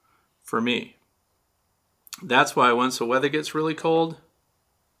for me. That's why once the weather gets really cold,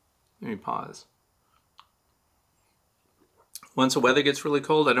 let me pause. Once the weather gets really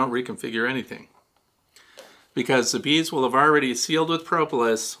cold, I don't reconfigure anything, because the bees will have already sealed with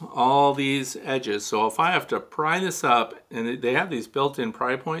propolis all these edges. So if I have to pry this up, and they have these built-in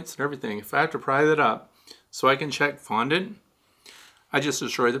pry points and everything, if I have to pry that up so I can check fondant, I just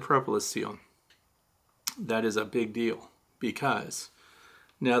destroy the propolis seal. That is a big deal, because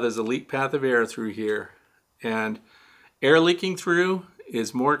now there's a leak path of air through here, and air leaking through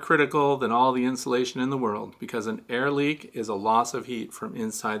is more critical than all the insulation in the world, because an air leak is a loss of heat from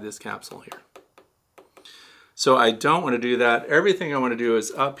inside this capsule here. So I don't want to do that. Everything I want to do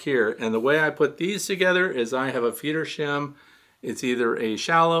is up here, and the way I put these together is I have a feeder shim. It's either a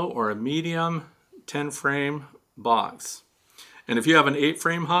shallow or a medium 10-frame box. And if you have an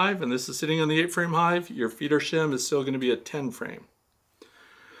 8-frame hive, and this is sitting on the 8-frame hive, your feeder shim is still going to be a 10-frame.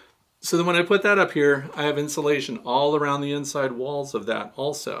 So then when I put that up here, I have insulation all around the inside walls of that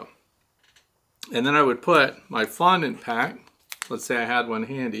also. And then I would put my fondant pack, let's say I had one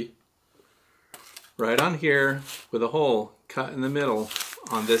handy, right on here with a hole cut in the middle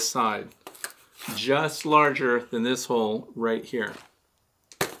on this side, just larger than this hole right here.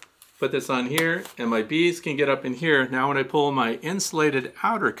 Put this on here, and my bees can get up in here. Now when I pull my insulated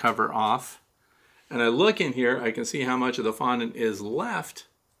outer cover off, and I look in here, I can see how much of the fondant is left.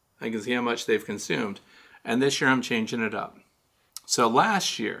 I can see how much they've consumed. And this year I'm changing it up. So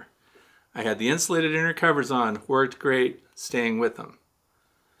last year, I had the insulated inner covers on, worked great, staying with them.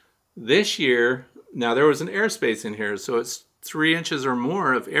 This year, now there was an airspace in here, so it's 3 inches or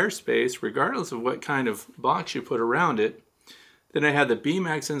more of airspace, regardless of what kind of box you put around it. Then I had the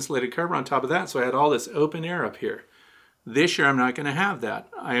Beemax insulated cover on top of that, so I had all this open air up here. This year I'm not going to have that.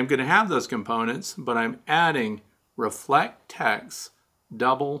 I am going to have those components, but I'm adding Reflect-Tex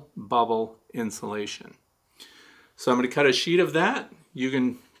double bubble insulation. So I'm going to cut a sheet of that. You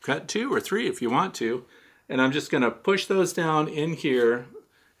can cut 2 or 3 if you want to. And I'm just going to push those down in here.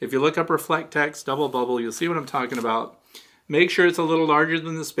 If you look up Reflect-Tex double bubble, you'll see what I'm talking about. Make sure it's a little larger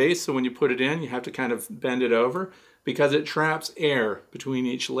than the space, so when you put it in, you have to kind of bend it over because it traps air between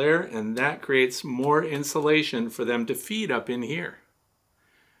each layer, and that creates more insulation for them to feed up in here.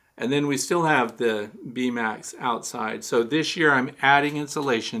 And then we still have the Beemax outside. So this year I'm adding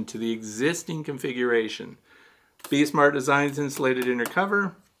insulation to the existing configuration. Be-Smart Designs insulated inner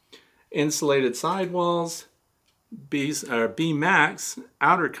cover, insulated sidewalls, Beemax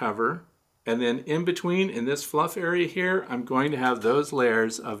outer cover, and then in between, in this fluff area here, I'm going to have those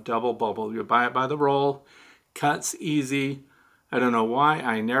layers of double bubble. You buy it by the roll, cuts easy. I don't know why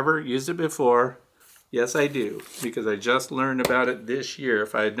I never used it before. Yes, I do, because I just learned about it this year.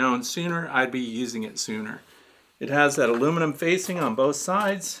 If I had known sooner, I'd be using it sooner. It has that aluminum facing on both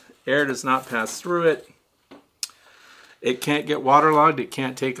sides. Air does not pass through it. It can't get waterlogged. It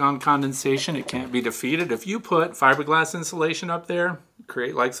can't take on condensation. It can't be defeated. If you put fiberglass insulation up there,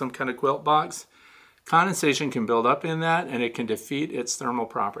 create like some kind of quilt box, condensation can build up in that and it can defeat its thermal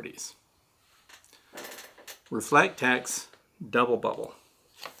properties. Reflect-Tex double bubble.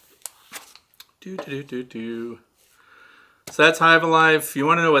 So that's Hive Alive. If you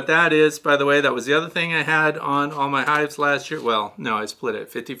want to know what that is, by the way, that was the other thing I had on all my hives last year. Well, no, I split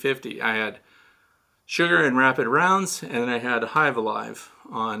it 50-50. I had sugar and rapid rounds, and then I had Hive Alive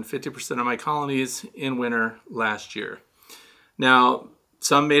on 50% of my colonies in winter last year. Now,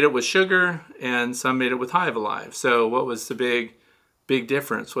 some made it with sugar and some made it with Hive Alive. So what was the big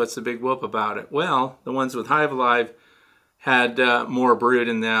difference? What's the big whoop about it? Well, the ones with Hive Alive had more brood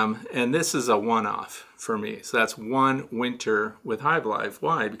in them, and this is a one-off for me. So that's one winter with Hive Alive.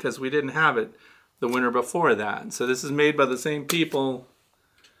 Why? Because we didn't have it the winter before that. So this is made by the same people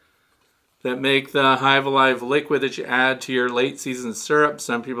that make the Hive Alive liquid that you add to your late season syrup.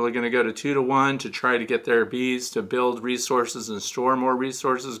 Some people are going to go to 2-to-1 to try to get their bees to build resources and store more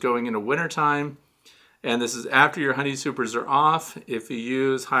resources going into wintertime. And this is after your honey supers are off. If you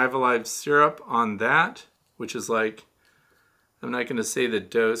use Hive Alive syrup on that, which is like, I'm not going to say the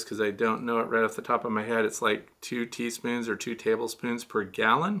dose because I don't know it right off the top of my head. It's like 2 teaspoons or 2 tablespoons per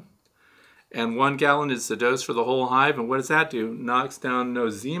gallon. And 1 gallon is the dose for the whole hive. And what does that do? Knocks down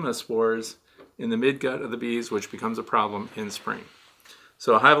nosema spores in the midgut of the bees, which becomes a problem in spring.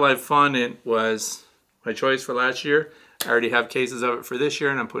 So Hive Alive Fondant was my choice for last year. I already have cases of it for this year,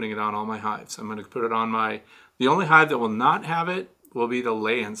 and I'm putting it on all my hives. I'm going to put it on the only hive that will not have it will be the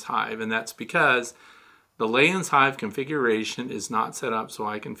Layens hive, and that's because the Layens hive configuration is not set up so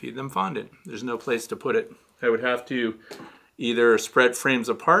I can feed them fondant. There's no place to put it. I would have to either spread frames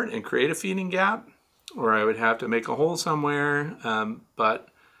apart and create a feeding gap, or I would have to make a hole somewhere, but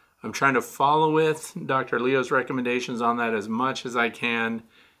I'm trying to follow with Dr. Leo's recommendations on that as much as I can,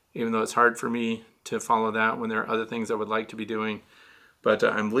 even though it's hard for me to follow that when there are other things I would like to be doing. But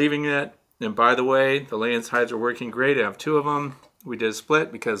I'm leaving it. And by the way, the Layens hives are working great. I have 2 of them. We did a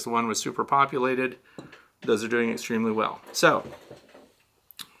split because the one was super populated. Those are doing extremely well. So,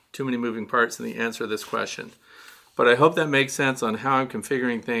 too many moving parts in the answer to this question. But I hope that makes sense on how I'm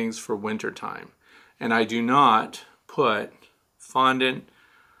configuring things for winter time. And I do not put fondant,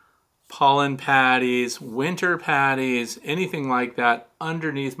 pollen patties, winter patties, anything like that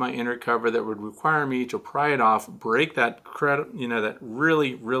underneath my inner cover that would require me to pry it off, break that that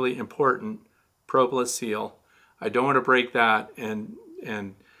really, really important propolis seal. I don't want to break that and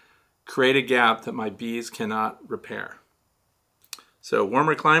create a gap that my bees cannot repair. So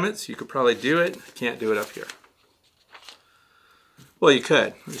warmer climates, you could probably do it. Can't do it up here. Well, you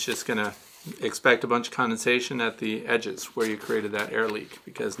could. It's just going to expect a bunch of condensation at the edges where you created that air leak,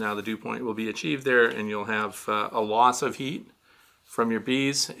 because now the dew point will be achieved there, and you'll have a loss of heat from your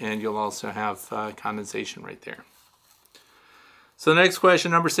bees, and you'll also have condensation right there. So the next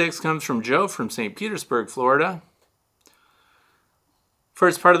question, number 6, comes from Joe from St. Petersburg, Florida.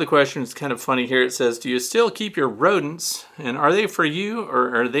 First part of the question is kind of funny here. It says, do you still keep your rodents, and are they for you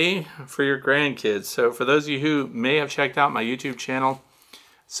or are they for your grandkids? So for those of you who may have checked out my YouTube channel,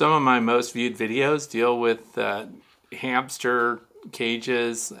 some of my most viewed videos deal with hamster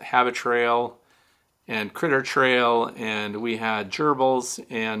cages, habit trail, and critter trail, and we had gerbils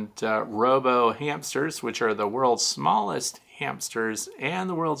and robo hamsters, which are the world's smallest hamsters and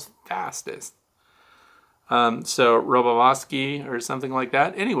the world's fastest. So Robovoski or something like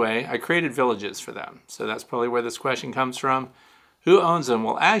that. Anyway, I created villages for them. So that's probably where this question comes from. Who owns them?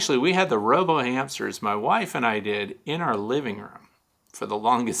 Well, actually, we had the robo hamsters, my wife and I did, in our living room for the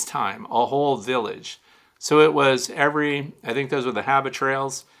longest time, a whole village. So it was I think those were the habit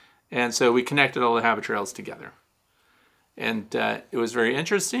trails. And so we connected all the habit trails together. And it was very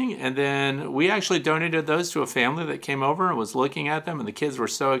interesting. And then we actually donated those to a family that came over and was looking at them. And the kids were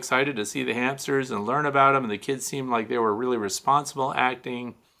so excited to see the hamsters and learn about them. And the kids seemed like they were really responsible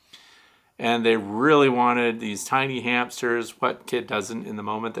acting. And they really wanted these tiny hamsters. What kid doesn't in the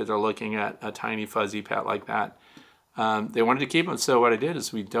moment that they're looking at a tiny fuzzy pet like that? They wanted to keep them. So what I did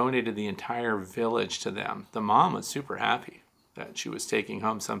is we donated the entire village to them. The mom was super happy that she was taking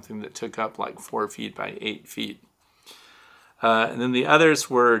home something that took up like 4 feet by 8 feet. And then the others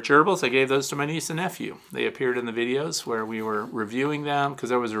were gerbils. I gave those to my niece and nephew. They appeared in the videos where we were reviewing them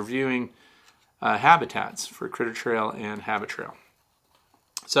because I was reviewing habitats for Critter Trail and Habit Trail.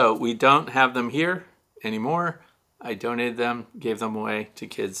 So we don't have them here anymore. I donated them, gave them away to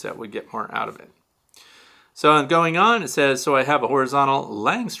kids that would get more out of it. So going on, it says, so I have a horizontal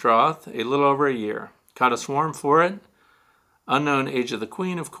Langstroth, a little over a year. Caught a swarm for it. Unknown age of the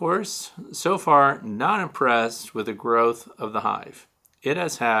queen, of course. So far, not impressed with the growth of the hive. It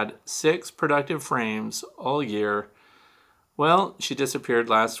has had 6 productive frames all year. Well, she disappeared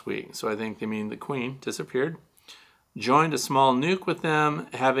last week, so I think they mean the queen disappeared. Joined a small nuke with them,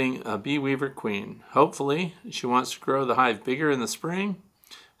 having a bee weaver queen. Hopefully, she wants to grow the hive bigger in the spring.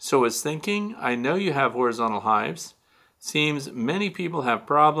 So was thinking, I know you have horizontal hives. Seems many people have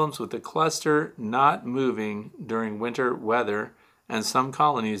problems with the cluster not moving during winter weather and some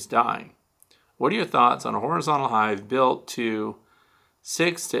colonies dying. What are your thoughts on a horizontal hive built to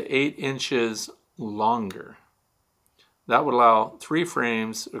 6 to 8 inches longer? That would allow 3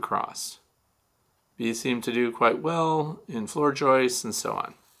 frames across. Bees seem to do quite well in floor joists and so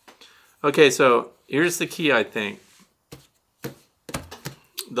on. Okay, so here's the key, I think.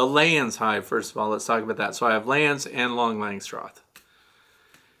 The Layens hive, first of all, let's talk about that. So I have Layens and long Langstroth.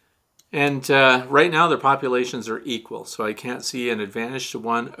 And right now their populations are equal, so I can't see an advantage to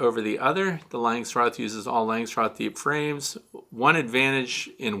one over the other. The Langstroth uses all Langstroth deep frames. One advantage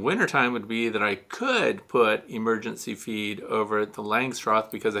in wintertime would be that I could put emergency feed over the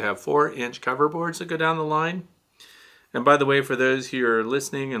Langstroth because I have 4-inch cover boards that go down the line. And by the way, for those who are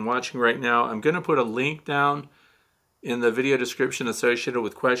listening and watching right now, I'm going to put a link down in the video description associated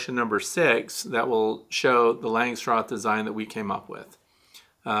with question number 6 that will show the Langstroth design that we came up with.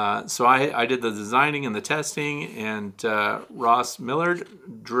 So I did the designing and the testing, and Ross Millard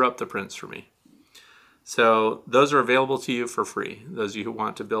drew up the prints for me. So those are available to you for free, those of you who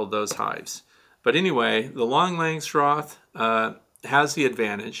want to build those hives. But anyway, the long Langstroth has the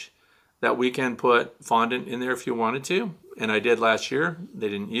advantage that we can put fondant in there if you wanted to, and I did last year. They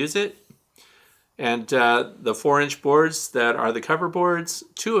didn't use it. And the 4-inch boards that are the cover boards,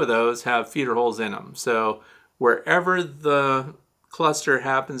 2 of those have feeder holes in them. So wherever the cluster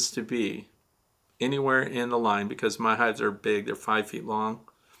happens to be, anywhere in the line, because my hives are big, they're 5 feet long.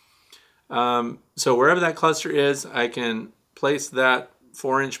 So wherever that cluster is, I can place that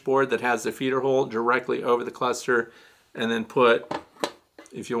 4-inch board that has the feeder hole directly over the cluster, and then put,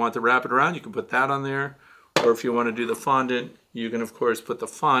 if you want to wrap it around, you can put that on there. Or if you want to do the fondant, you can of course put the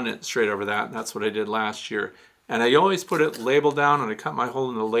fondant straight over that, and that's what I did last year. And I always put it label down, and I cut my hole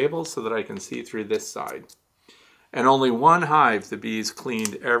in the label so that I can see through this side. And only one hive, the bees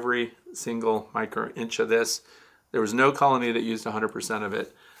cleaned every single micro inch of this. There was no colony that used 100% of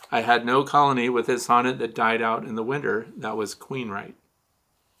it. I had no colony with this on it that died out in the winter. That was queen right.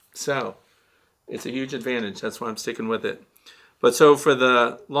 So it's a huge advantage. That's why I'm sticking with it. But so for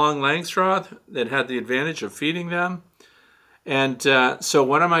the long Langstroth, that had the advantage of feeding them. And so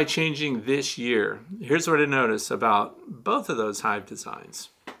what am I changing this year? Here's what I noticed about both of those hive designs.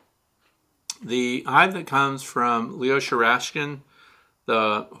 The hive that comes from Leo Sharashkin,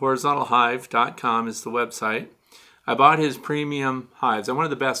 the horizontalhive.com is the website. I bought his premium hives. I wanted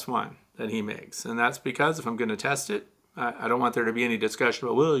the best one that he makes. And that's because if I'm going to test it, I don't want there to be any discussion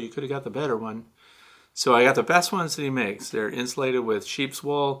about, well, you could have got the better one. So I got the best ones that he makes. They're insulated with sheep's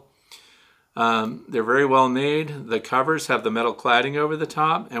wool. They're very well made. The covers have the metal cladding over the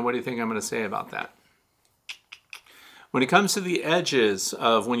top. And what do you think I'm going to say about that? When it comes to the edges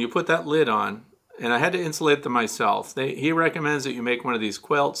of when you put that lid on, and I had to insulate them myself, he recommends that you make one of these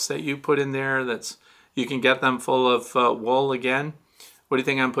quilts that you put in there you can get them full of wool again. What do you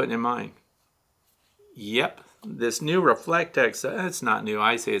think I'm putting in mine? Yep, this new Reflectex, it's not new,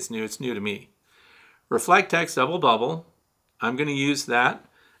 I say it's new to me. Reflectex Double Bubble, I'm going to use that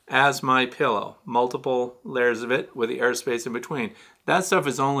as my pillow. Multiple layers of it with the airspace in between. That stuff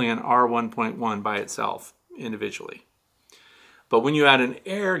is only an R1.1 by itself, individually. But when you add an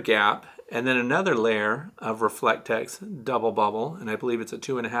air gap and then another layer of Reflectex double bubble, and I believe it's a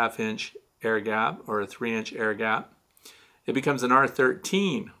 2.5 inch air gap or a 3 inch air gap, it becomes an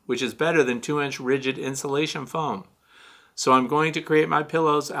R13, which is better than 2-inch rigid insulation foam. So I'm going to create my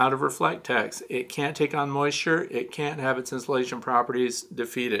pillows out of Reflectex. It can't take on moisture. It can't have its insulation properties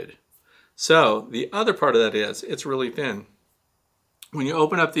defeated. So the other part of that is it's really thin. When you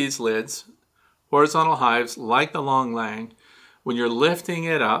open up these lids, horizontal hives like the Long Lang, when you're lifting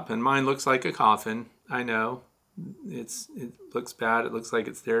it up, and mine looks like a coffin, I know, it looks bad. It looks like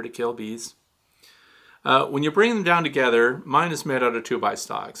it's there to kill bees. When you bring them down together, mine is made out of 2x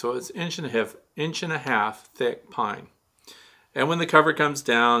stock, so it's inch and a half thick pine. And when the cover comes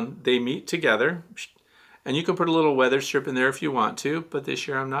down, they meet together. And you can put a little weather strip in there if you want to, but this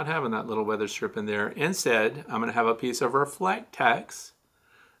year I'm not having that little weather strip in there. Instead, I'm going to have a piece of Reflectex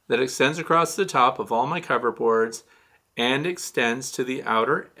that extends across the top of all my cover boards and extends to the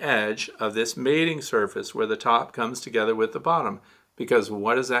outer edge of this mating surface where the top comes together with the bottom. Because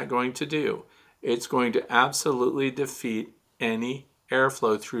what is that going to do? It's going to absolutely defeat any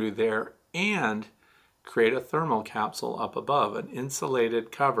airflow through there and create a thermal capsule up above, an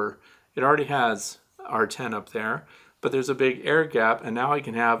insulated cover. It already has R10 up there, but there's a big air gap, and now I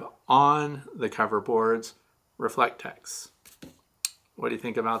can have on the cover boards Reflectex. What do you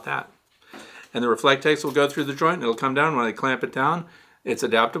think about that? And the Reflectex will go through the joint and it'll come down when I clamp it down. It's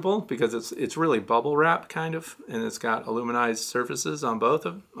adaptable because it's really bubble wrap kind of, and it's got aluminized surfaces on both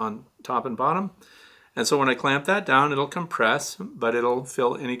on top and bottom. And so when I clamp that down, it'll compress, but it'll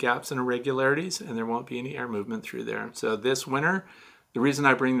fill any gaps and irregularities, and there won't be any air movement through there. So this winter, the reason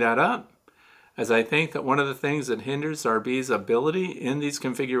I bring that up is I think that one of the things that hinders our bees' ability in these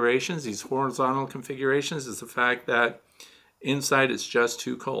configurations, these horizontal configurations, is the fact that inside it's just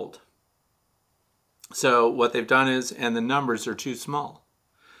too cold. So what they've done is, and the numbers are too small.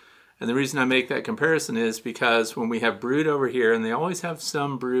 And the reason I make that comparison is because when we have brood over here, and they always have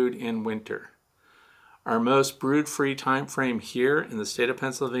some brood in winter, our most brood-free time frame here in the state of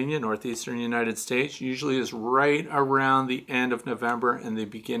Pennsylvania, northeastern United States, usually is right around the end of November and the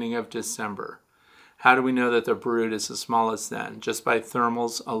beginning of December. How do we know that the brood is the smallest then? Just by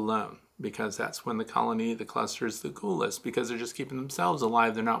thermals alone, because that's when the colony, the cluster is the coolest, because they're just keeping themselves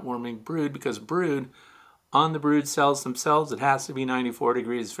alive. They're not warming brood, because brood, on the brood cells themselves, it has to be 94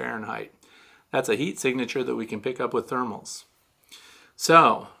 degrees Fahrenheit. That's a heat signature that we can pick up with thermals.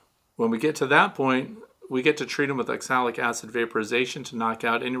 So when we get to that point, we get to treat them with oxalic acid vaporization to knock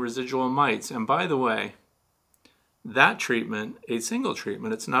out any residual mites. And by the way, that treatment, a single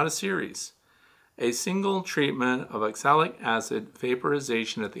treatment, it's not a series. A single treatment of oxalic acid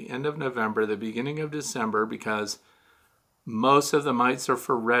vaporization at the end of November, the beginning of December, because most of the mites are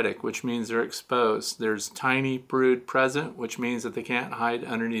phoretic, which means they're exposed. There's tiny brood present, which means that they can't hide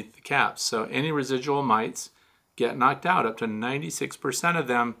underneath the caps. So any residual mites get knocked out, up to 96% of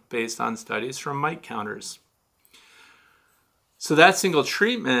them based on studies from mite counters. So that single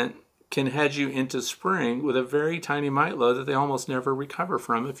treatment can head you into spring with a very tiny mite load that they almost never recover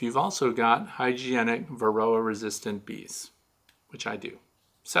from if you've also got hygienic varroa-resistant bees, which I do.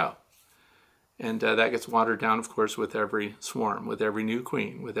 So, and that gets watered down, of course, with every swarm, with every new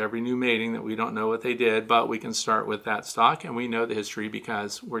queen, with every new mating that we don't know what they did, but we can start with that stock, and we know the history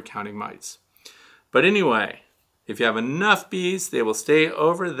because we're counting mites. But anyway, if you have enough bees, they will stay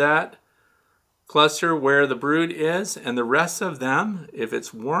over that cluster where the brood is, and the rest of them, if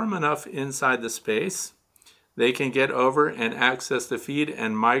it's warm enough inside the space, they can get over and access the feed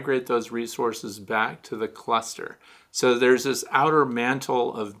and migrate those resources back to the cluster. So there's this outer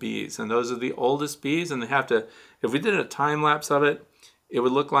mantle of bees, and those are the oldest bees, and they have to, if we did a time lapse of it, it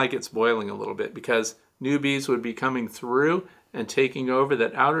would look like it's boiling a little bit because new bees would be coming through and taking over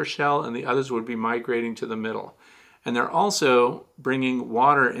that outer shell, and the others would be migrating to the middle. And they're also bringing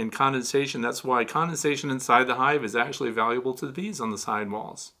water and condensation. That's why condensation inside the hive is actually valuable to the bees on the side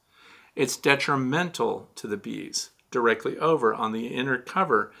walls. It's detrimental to the bees directly over on the inner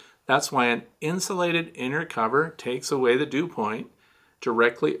cover. That's why an insulated inner cover takes away the dew point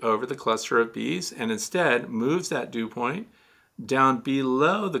directly over the cluster of bees and instead moves that dew point down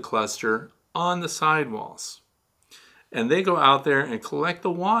below the cluster on the side walls. And they go out there and collect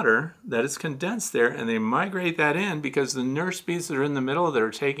the water that is condensed there, and they migrate that in because the nurse bees that are in the middle that are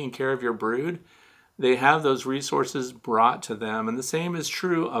taking care of your brood, they have those resources brought to them. And the same is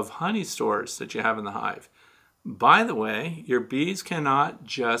true of honey stores that you have in the hive. By the way, your bees cannot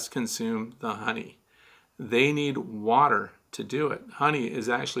just consume the honey. They need water to do it. Honey is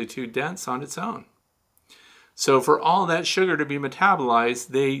actually too dense on its own. So for all that sugar to be metabolized,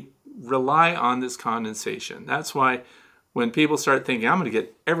 they rely on this condensation. That's why when people start thinking, I'm going to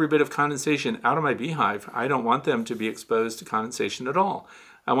get every bit of condensation out of my beehive, I don't want them to be exposed to condensation at all.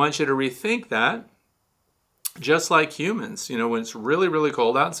 I want you to rethink that, just like humans. When it's really, really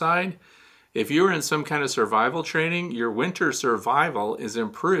cold outside, if you were in some kind of survival training, your winter survival is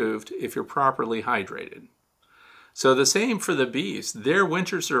improved if you're properly hydrated. So the same for the bees. Their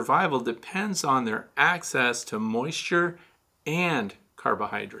winter survival depends on their access to moisture and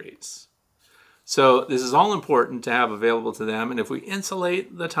carbohydrates. So this is all important to have available to them. And if we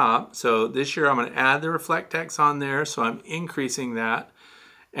insulate the top, so this year I'm going to add the Reflectex on there, so I'm increasing that.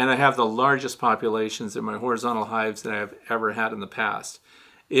 And I have the largest populations in my horizontal hives that I have ever had in the past.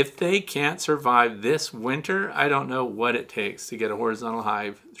 If they can't survive this winter, I don't know what it takes to get a horizontal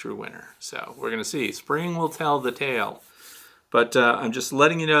hive through winter. So we're going to see. Spring will tell the tale. But I'm just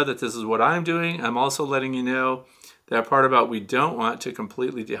letting you know that this is what I'm doing. I'm also letting you know that part about we don't want to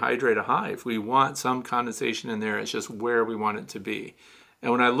completely dehydrate a hive. We want some condensation in there. It's just where we want it to be.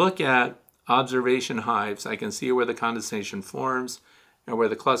 And when I look at observation hives, I can see where the condensation forms and where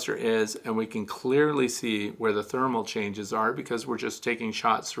the cluster is, and we can clearly see where the thermal changes are because we're just taking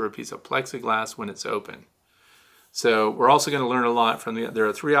shots through a piece of plexiglass when it's open. So we're also going to learn a lot from there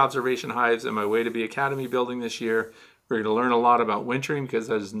are 3 observation hives in my Way to Bee Academy building this year. We're going to learn a lot about wintering because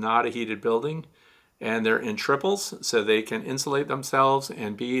that is not a heated building. And they're in triples, so they can insulate themselves,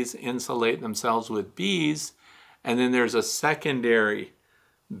 and bees insulate themselves with bees. And then there's a secondary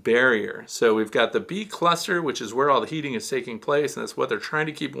barrier. So we've got the bee cluster, which is where all the heating is taking place, and that's what they're trying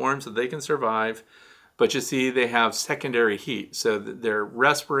to keep warm so they can survive. But you see, they have secondary heat. So they're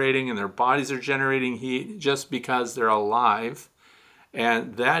respirating and their bodies are generating heat just because they're alive.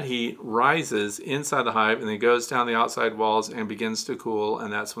 And that heat rises inside the hive and then goes down the outside walls and begins to cool,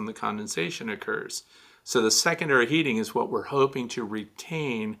 and that's when the condensation occurs. So the secondary heating is what we're hoping to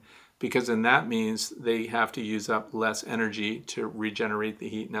retain, because then that means they have to use up less energy to regenerate the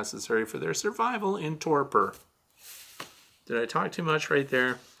heat necessary for their survival in torpor. Did I talk too much right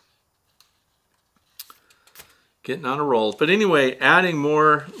there? Getting on a roll. But anyway, adding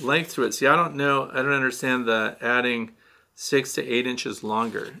more length to it. See, I don't understand the adding 6 to 8 inches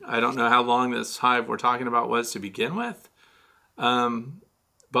longer. I don't know how long this hive we're talking about was to begin with.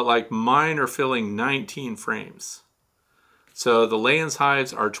 But like mine are filling 19 frames. So the Layens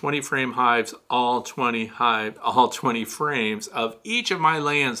hives are 20 frame hives, all 20 frames of each of my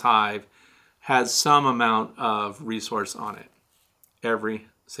Layens hive has some amount of resource on it. Every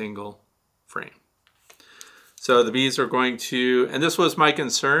single frame. So the bees are going to, and this was my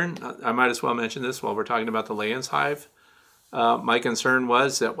concern. I might as well mention this while we're talking about the Layens hive. My concern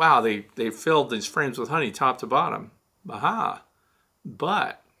was that, wow, they filled these frames with honey top to bottom. Aha.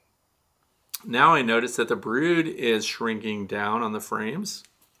 But now I notice that the brood is shrinking down on the frames.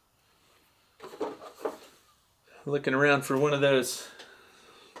 Looking around for one of those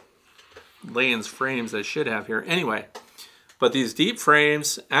Layens frames I should have here. Anyway, but these deep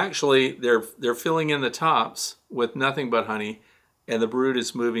frames, actually, they're filling in the tops with nothing but honey, and the brood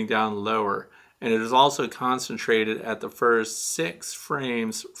is moving down lower. And it is also concentrated at the first 6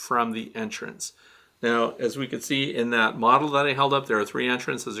 frames from the entrance. Now, as we can see in that model that I held up, there are 3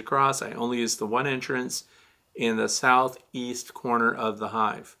 entrances across. I only used the 1 entrance in the southeast corner of the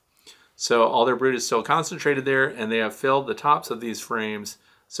hive. So all their brood is still concentrated there, and they have filled the tops of these frames.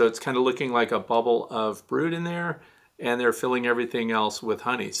 So it's kind of looking like a bubble of brood in there, and they're filling everything else with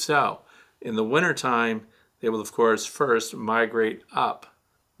honey. So in the wintertime, they will, of course, first migrate up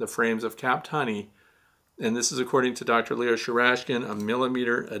the frames of capped honey. And this is according to Dr. Leo Shurashkin, a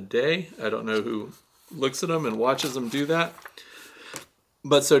millimeter a day. I don't know who looks at them and watches them do that.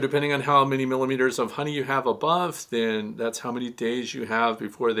 But so depending on how many millimeters of honey you have above, then that's how many days you have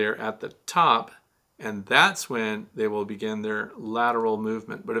before they're at the top. And that's when they will begin their lateral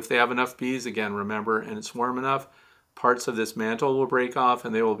movement. But if they have enough bees, again, remember, and it's warm enough, parts of this mantle will break off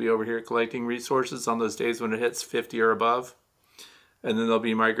and they will be over here collecting resources on those days when it hits 50 or above. And then they'll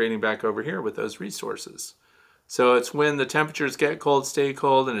be migrating back over here with those resources. So it's when the temperatures get cold, stay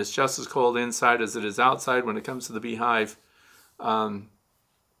cold, and it's just as cold inside as it is outside when it comes to the beehive. Then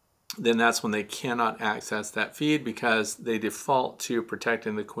that's when they cannot access that feed because they default to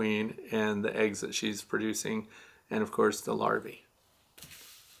protecting the queen and the eggs that she's producing, and of course the larvae.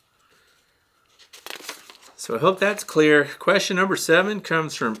 So I hope that's clear. Question number 7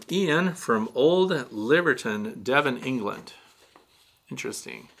 comes from Ian from Old Liverton, Devon, England.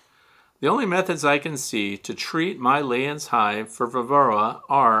 Interesting. The only methods I can see to treat my Layens hive for varroa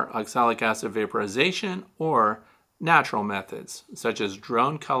are oxalic acid vaporization or natural methods, such as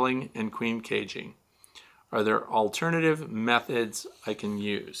drone culling and queen caging. Are there alternative methods I can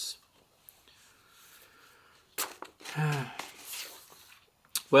use?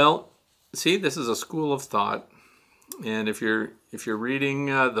 Well, see, this is a school of thought, and if you're reading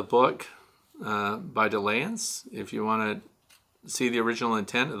the book by DeLance, if you want to see the original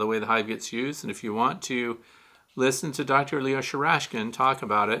intent of the way the hive gets used, and if you want to listen to Dr. Leo Sharashkin talk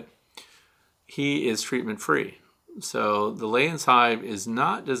about it, he is treatment-free. So the Layens hive is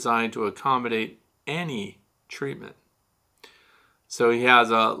not designed to accommodate any treatment. So he has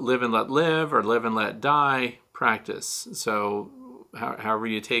a live and let live or live and let die practice. So however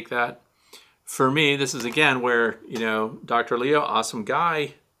you take that. For me, this is again where, Dr. Leo, awesome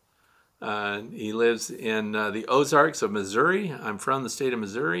guy. He lives in the Ozarks of Missouri. I'm from the state of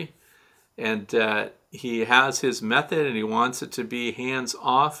Missouri. And he has his method and he wants it to be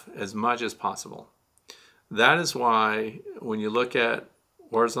hands-off as much as possible. That is why when you look at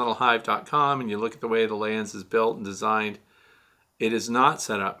horizontalhive.com and you look at the way the Layens is built and designed, it is not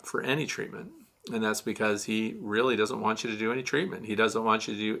set up for any treatment. And that's because he really doesn't want you to do any treatment. He doesn't want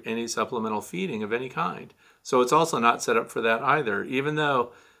you to do any supplemental feeding of any kind. So it's also not set up for that either. Even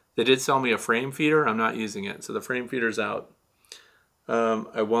though they did sell me a frame feeder, I'm not using it. So the frame feeder's out.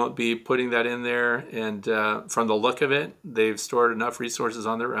 I won't be putting that in there. And from the look of it, they've stored enough resources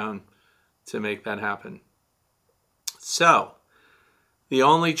on their own to make that happen. So the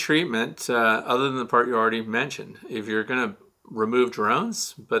only treatment, other than the part you already mentioned, if you're going to remove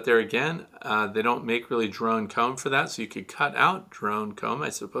drones, but there again, they don't make really drone comb for that, so you could cut out drone comb, I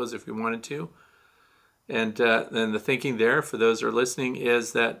suppose, if you wanted to. And then the thinking there, for those who are listening,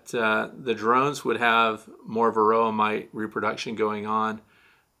 is that the drones would have more varroa mite reproduction going on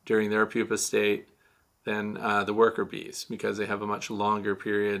during their pupa state than the worker bees, because they have a much longer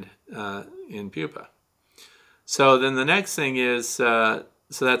period in pupa. So then the next thing is, so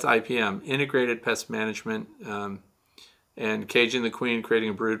that's IPM, Integrated Pest Management, and caging the queen, creating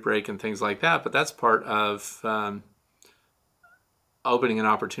a brood break, and things like that. But that's part of opening an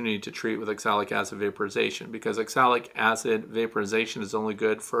opportunity to treat with oxalic acid vaporization, because oxalic acid vaporization is only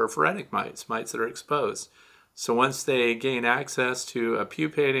good for phoretic mites, mites that are exposed. So once they gain access to a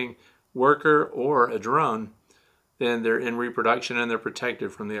pupating worker or a drone, then they're in reproduction and they're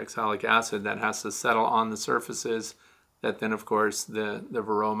protected from the oxalic acid that has to settle on the surfaces that then, of course, the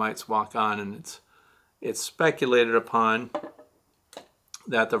varroa mites walk on. And it's speculated upon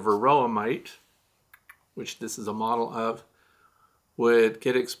that the varroa mite, which this is a model of, would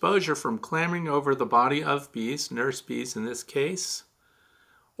get exposure from clambering over the body of bees, nurse bees in this case,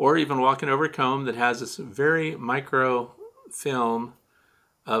 or even walking over a comb that has this very micro film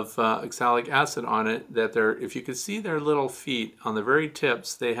of oxalic acid on it, that if you could see their little feet on the very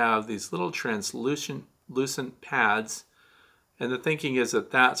tips, they have these little translucent pads. And the thinking is that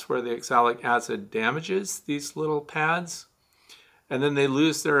that's where the oxalic acid damages these little pads. And then they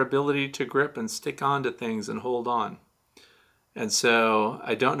lose their ability to grip and stick onto things and hold on. And so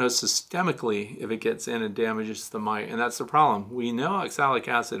I don't know systemically if it gets in and damages the mite. And that's the problem. We know oxalic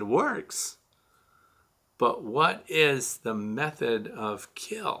acid works, but what is the method of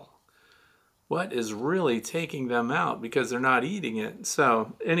kill? What is really taking them out, because they're not eating it?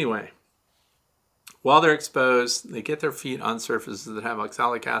 So anyway, while they're exposed, they get their feet on surfaces that have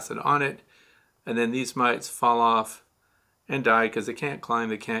oxalic acid on it, and then these mites fall off and die because they can't climb,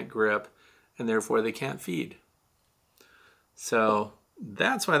 they can't grip, and therefore they can't feed. So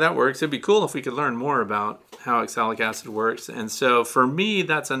that's why that works. It'd be cool if we could learn more about how oxalic acid works. And so for me,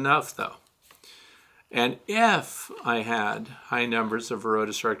 that's enough though. And if I had high numbers of varroa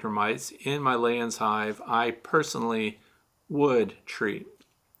destructor mites in my Layens hive, I personally would treat.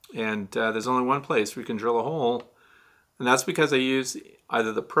 And there's only one place we can drill a hole, and that's because I use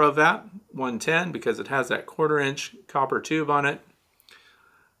either the ProVap 110 because it has that 1/4-inch copper tube on it,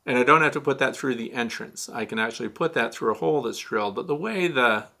 and I don't have to put that through the entrance. I can actually put that through a hole that's drilled. But the way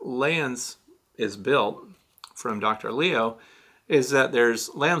the Layens is built from Dr. Leo is that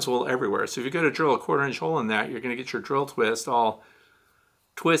there's lamb's wool everywhere. So if you go to drill a 1/4-inch hole in that, you're going to get your drill twist all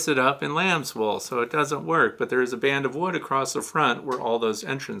twisted up in lamb's wool, so it doesn't work. But there is a band of wood across the front where all those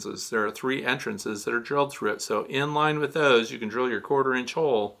entrances, there are 3 entrances that are drilled through it. So in line with those, you can drill your 1/4-inch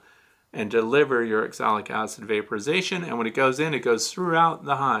hole and deliver your oxalic acid vaporization. And when it goes in, it goes throughout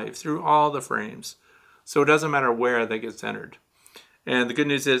the hive, through all the frames. So it doesn't matter where that gets entered. And the good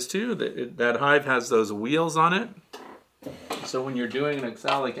news is too, that hive has those wheels on it. So when you're doing an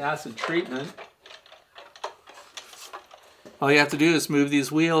oxalic acid treatment, all you have to do is move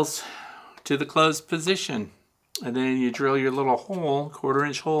these wheels to the closed position. And then you drill your little hole,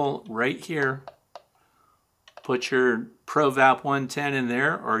 1/4-inch hole right here. Put your ProVap 110 in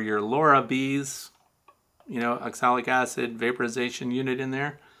there, or your Laura Bees, oxalic acid vaporization unit in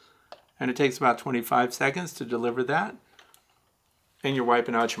there. and it takes about 25 seconds to deliver that, and you're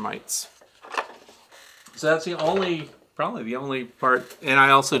wiping out your mites. So that's probably the only part, and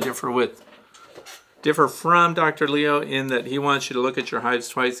I also differ from Dr. Leo in that he wants you to look at your hives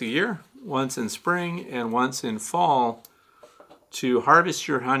twice a year, once in spring and once in fall, to harvest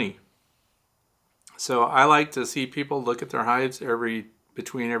your honey. So I like to see people look at their hives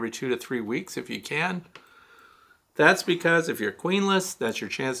between every 2 to 3 weeks if you can. That's because if you're queenless, that's your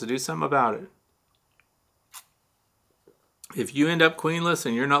chance to do something about it. If you end up queenless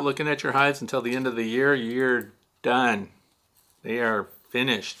and you're not looking at your hives until the end of the year, you're done. They are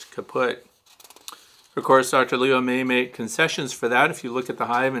finished, kaput. Of course, Dr. Leo may make concessions for that if you look at the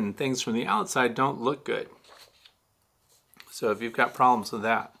hive and things from the outside don't look good. So if you've got problems with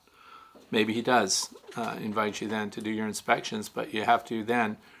that, maybe he does invite you then to do your inspections, but you have to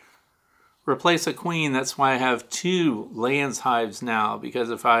then replace a queen. That's why I have 2 Layens hives now,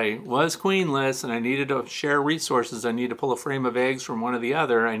 because if I was queenless and I needed to share resources, I need to pull a frame of eggs from one or the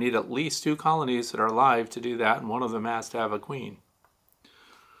other. I need at least 2 colonies that are live to do that, and one of them has to have a queen.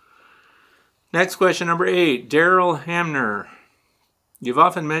 Next question, number 8, Daryl Hamner. You've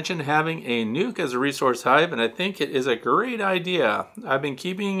often mentioned having a nuke as a resource hive, and I think it is a great idea. I've been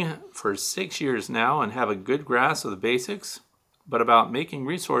keeping for 6 years now and have a good grasp of the basics, but about making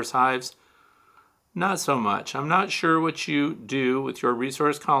resource hives, not so much. I'm not sure what you do with your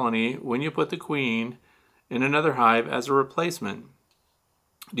resource colony when you put the queen in another hive as a replacement.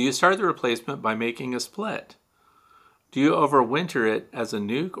 Do you start the replacement by making a split? Do you overwinter it as a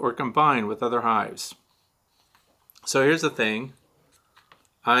nuke or combine with other hives? So here's the thing.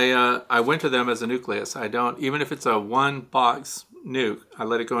 I winter them as a nucleus. I don't, even if it's a 1-box nuke, I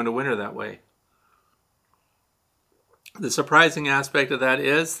let it go into winter that way. The surprising aspect of that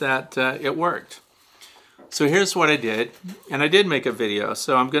is that it worked. So here's what I did, and I did make a video.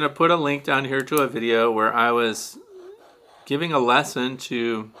 So I'm going to put a link down here to a video where I was giving a lesson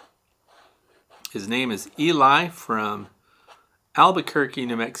to, his name is Eli from Albuquerque,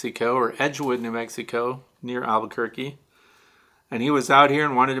 New Mexico, or Edgewood, New Mexico, near Albuquerque. And he was out here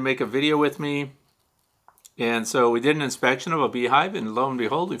and wanted to make a video with me. And so we did an inspection of a beehive, and lo and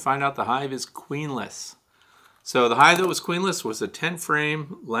behold, we find out the hive is queenless. So the hive that was queenless was a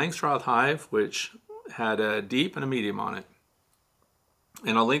 10-frame Langstroth hive, which had a deep and a medium on it.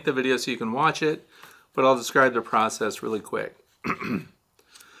 And I'll link the video so you can watch it, but I'll describe the process really quick.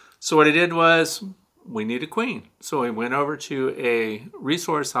 So what I did was, we need a queen. So we went over to a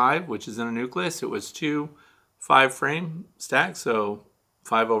resource hive, which is in a nucleus. It was 2 5-frame stacks, so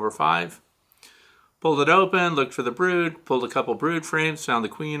 5 over 5. Pulled it open, looked for the brood, pulled a couple brood frames, found the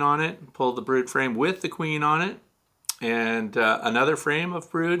queen on it, pulled the brood frame with the queen on it, and another frame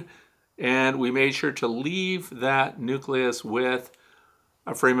of brood, and we made sure to leave that nucleus with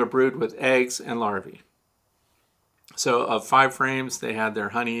a frame of brood with eggs and larvae. So of 5 frames, they had their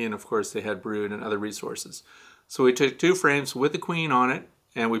honey, and of course they had brood and other resources. So we took 2 frames with the queen on it,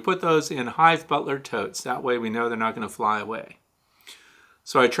 and we put those in Hive Butler totes. That way we know they're not going to fly away.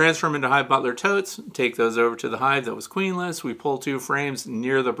 So I transfer them into Hive Butler totes, take those over to the hive that was queenless. We pull 2 frames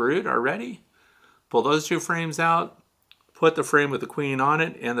near the brood already. Pull those 2 frames out, put the frame with the queen on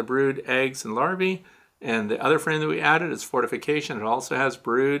it and the brood, eggs, and larvae. And the other frame that we added is fortification. It also has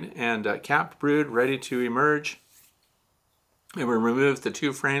brood and capped brood ready to emerge. And we removed the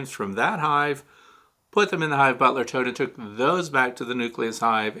 2 frames from that hive, put them in the Hive Butler tote, and took those back to the nucleus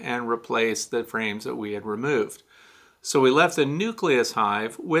hive and replaced the frames that we had removed. So we left the nucleus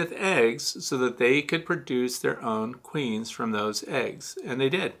hive with eggs so that they could produce their own queens from those eggs. And they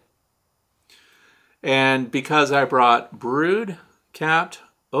did. And because I brought brood, capped,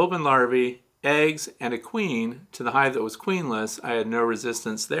 open larvae, eggs, and a queen to the hive that was queenless, I had no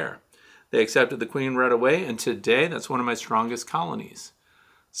resistance there. They accepted the queen right away, and today that's one of my strongest colonies.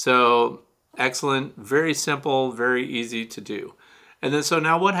 So excellent, very simple, very easy to do. And then so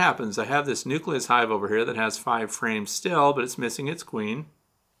now what happens? I have this nucleus hive over here that has 5 frames still, but it's missing its queen.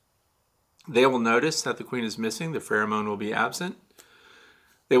 They will notice that the queen is missing. The pheromone will be absent.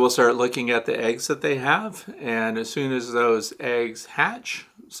 They will start looking at the eggs that they have, and as soon as those eggs hatch,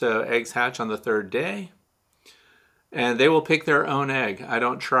 so eggs hatch on the 3rd day, and they will pick their own egg. I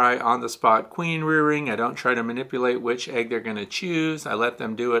don't try on-the-spot queen rearing. I don't try to manipulate which egg they're going to choose. I let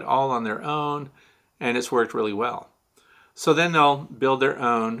them do it all on their own, and it's worked really well. So then they'll build their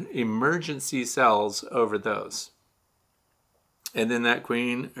own emergency cells over those. And then that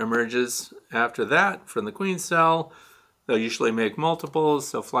queen emerges after that from the queen cell. They'll usually make multiples.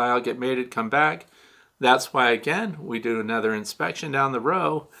 They'll fly out, get mated, come back. That's why, again, we do another inspection down the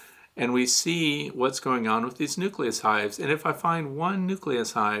row, and we see what's going on with these nucleus hives. And if I find one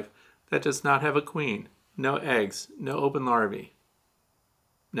nucleus hive that does not have a queen, no eggs, no open larvae.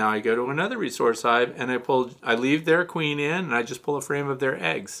 Now I go to another resource hive and I leave their queen in and I just pull a frame of their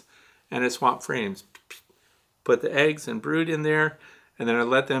eggs and I swap frames. Put the eggs and brood in there and then I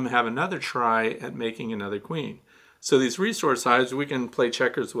let them have another try at making another queen. So these resource hives, we can play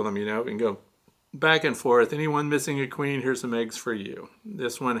checkers with them, we can go back and forth. Anyone missing a queen, here's some eggs for you.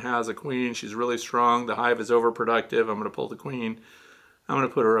 This one has a queen, she's really strong, the hive is overproductive, I'm going to pull the queen, I'm going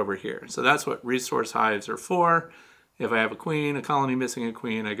to put her over here. So that's what resource hives are for. If I have a queen, a colony missing a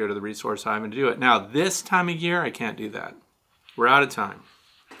queen, I go to the resource hive and do it. Now, this time of year, I can't do that. We're out of time.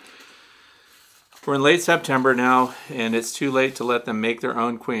 We're in late September now, and it's too late to let them make their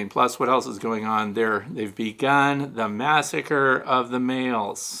own queen. Plus, what else is going on there? They've begun the massacre of the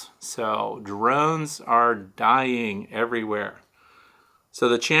males. So drones are dying everywhere. So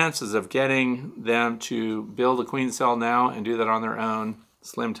the chances of getting them to build a queen cell now and do that on their own,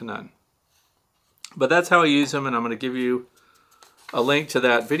 slim to none. But that's how I use them, and I'm going to give you a link to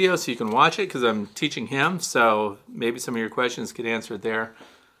that video so you can watch it because I'm teaching him. So maybe some of your questions get answered there.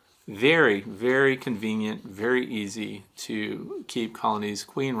 Very, very convenient, very easy to keep colonies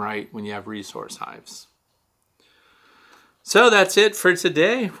queen right when you have resource hives. So that's it for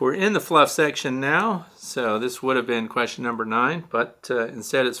today. We're in the fluff section now. So this would have been question number 9, but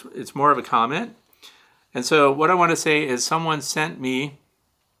instead it's more of a comment. And so what I want to say is someone sent me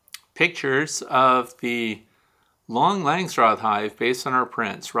pictures of the long Langstroth hive based on our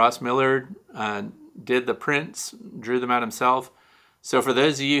prints. Ross Miller did the prints, drew them out himself. So for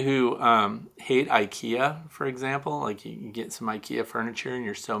those of you who hate IKEA, for example, like you get some IKEA furniture and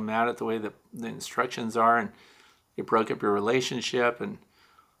you're so mad at the way that the instructions are and it broke up your relationship and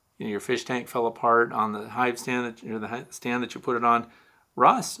your fish tank fell apart on the hive stand the stand that you put it on,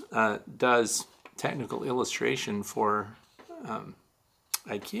 Ross does technical illustration for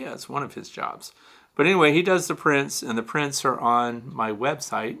IKEA. It's one of his jobs. But anyway, he does the prints, and the prints are on my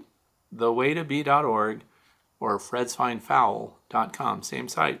website, thewaytobee.org or fredsfinefowl.com. Same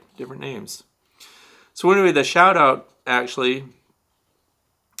site, different names. So anyway, the shout out actually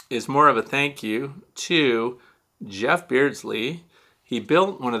is more of a thank you to Jeff Beardsley. He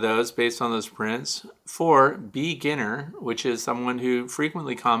built one of those based on those prints for Beginner, which is someone who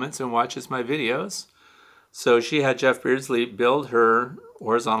frequently comments and watches my videos. So she had Jeff Beardsley build her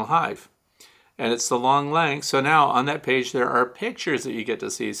horizontal hive. And it's the long length. So now on that page, there are pictures that you get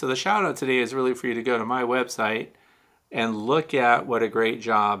to see. So the shout out today is really for you to go to my website and look at what a great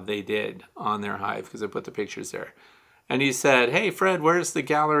job they did on their hive because I put the pictures there. And he said, hey, Fred, where's the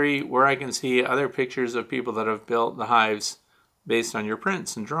gallery where I can see other pictures of people that have built the hives based on your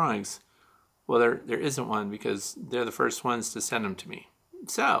prints and drawings? Well, there isn't one because they're the first ones to send them to me.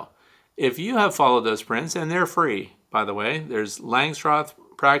 So if you have followed those prints, and they're free, by the way, there's Langstroth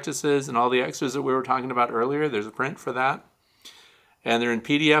practices and all the extras that we were talking about earlier. There's a print for that. And they're in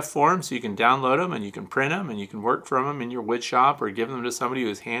PDF form, so you can download them and you can print them and you can work from them in your wood shop or give them to somebody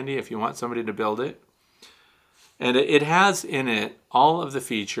who's handy if you want somebody to build it. And it has in it all of the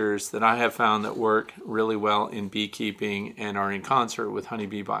features that I have found that work really well in beekeeping and are in concert with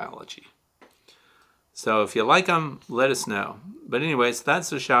honeybee biology. So if you like them, let us know. But anyways,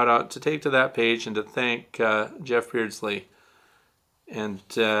 that's a shout out to take to that page and to thank Jeff Beardsley. And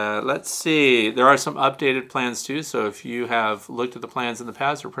let's see, there are some updated plans too. So if you have looked at the plans in the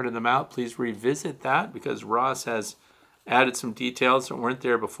past or printed them out, please revisit that because Ross has added some details that weren't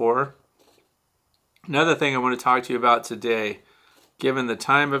there before. Another thing I want to talk to you about today, given the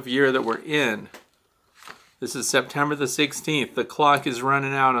time of year that we're in, this is September the 16th. The clock is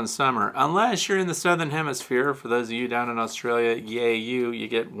running out on summer. Unless you're in the southern hemisphere, for those of you down in Australia, yay you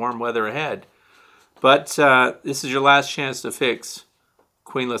get warm weather ahead. But this is your last chance to fix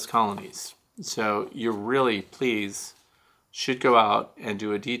queenless colonies. So you really, please, should go out and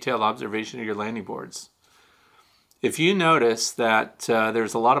do a detailed observation of your landing boards. If you notice that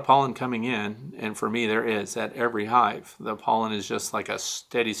there's a lot of pollen coming in, and for me there is at every hive, the pollen is just like a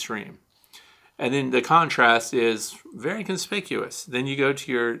steady stream. And then the contrast is very conspicuous. Then you go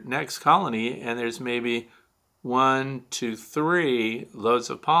to your next colony and there's maybe 1 to 3 loads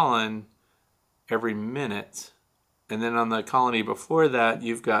of pollen every minute. And then on the colony before that,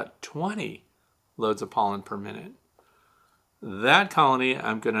 you've got 20 loads of pollen per minute. That colony,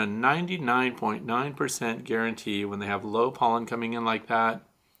 I'm going to 99.9% guarantee when they have low pollen coming in like that,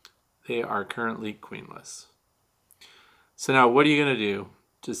 they are currently queenless. So now what are you going to do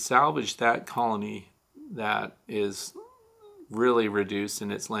to salvage that colony that is really reduced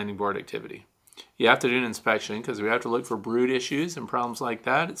in its landing board activity? You have to do an inspection because we have to look for brood issues and problems like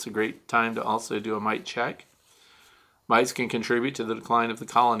that. It's a great time to also do a mite check. Mites can contribute to the decline of the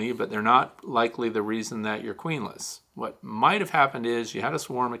colony, but they're not likely the reason that you're queenless. What might have happened is you had a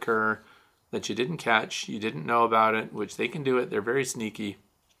swarm occur that you didn't catch, you didn't know about it, which they can do it, they're very sneaky.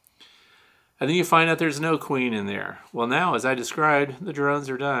 And then you find out there's no queen in there. Well, now, as I described, the drones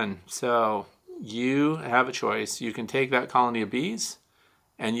are done. So you have a choice. You can take that colony of bees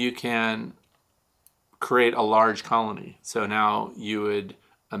and you can create a large colony. So now you would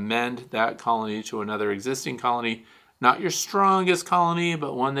amend that colony to another existing colony. Not your strongest colony,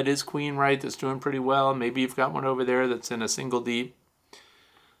 but one that is queen right, that's doing pretty well. Maybe you've got one over there that's in a single deep.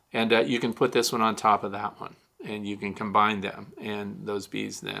 And you can put this one on top of that one. And you can combine them. And those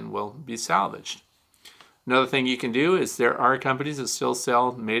bees then will be salvaged. Another thing you can do is there are companies that still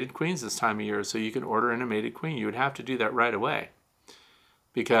sell mated queens this time of year. So you can order in a mated queen. You would have to do that right away.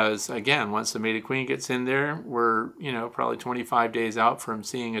 Because, again, once the mated queen gets in there, we're, probably 25 days out from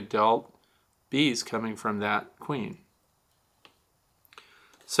seeing adult bees coming from that queen.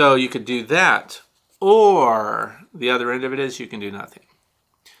 So you could do that. Or the other end of it is you can do nothing.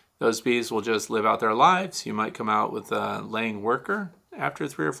 Those bees will just live out their lives. You might come out with a laying worker after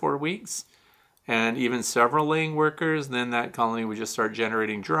 3 or 4 weeks, and even several laying workers. Then that colony would just start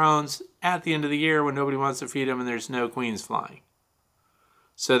generating drones at the end of the year when nobody wants to feed them and there's no queens flying.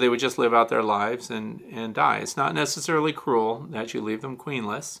 So they would just live out their lives and die. It's not necessarily cruel that you leave them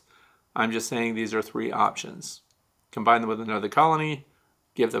queenless. I'm just saying these are 3 options. Combine them with another colony,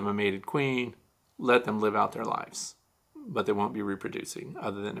 give them a mated queen, let them live out their lives. But they won't be reproducing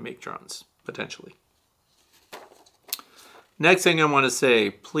other than to make drones, potentially. Next thing I want to say,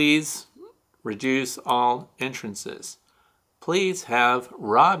 please reduce all entrances. Please have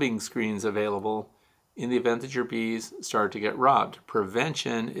robbing screens available in the event that your bees start to get robbed.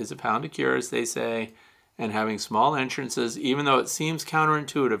 Prevention is a pound of cure, as they say, and having small entrances, even though it seems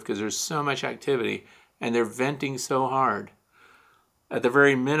counterintuitive because there's so much activity and they're venting so hard. At the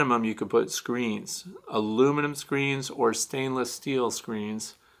very minimum, you could put screens, aluminum screens or stainless steel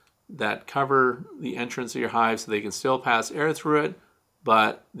screens that cover the entrance of your hive so they can still pass air through it,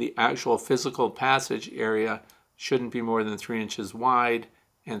 but the actual physical passage area shouldn't be more than 3 inches wide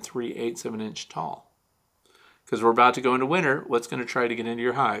and 3/8 of an inch tall. Because we're about to go into winter, what's going to try to get into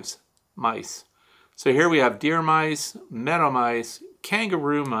your hives? Mice. So here we have deer mice, meadow mice,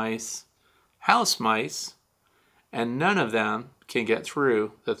 kangaroo mice, house mice, and none of them can get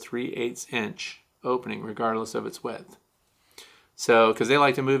through the 3/8 inch opening, regardless of its width. So, because they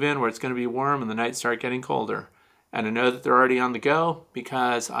like to move in where it's going to be warm and the nights start getting colder. And I know that they're already on the go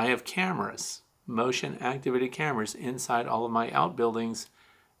because I have cameras, motion-activated cameras inside all of my outbuildings,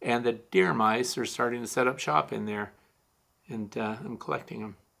 and the deer mice are starting to set up shop in there, and I'm collecting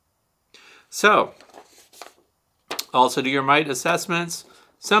them. So, also do your mite assessments.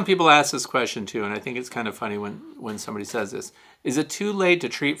 Some people ask this question too, and I think it's kind of funny when somebody says this. Is it too late to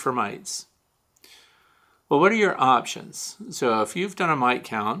treat for mites? Well, what are your options? So if you've done a mite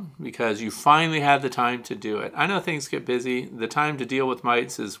count because you finally had the time to do it, I know things get busy. The time to deal with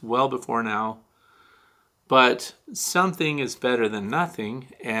mites is well before now, but something is better than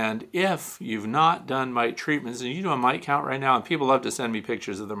nothing. And if you've not done mite treatments, and you do a mite count right now, and people love to send me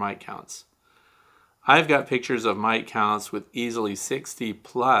pictures of their mite counts. I've got pictures of mite counts with easily 60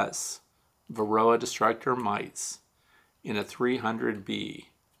 plus Varroa destructor mites in a 300 bee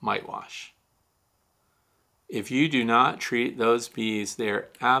mite wash. If you do not treat those bees, they're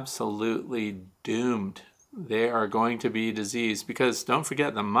absolutely doomed. They are going to be diseased because don't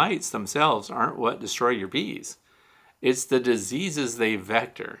forget, the mites themselves aren't what destroy your bees. It's the diseases they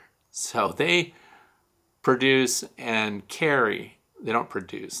vector. So they produce and carry. They don't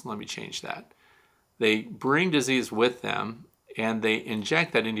produce. Let me change that. They bring disease with them, and they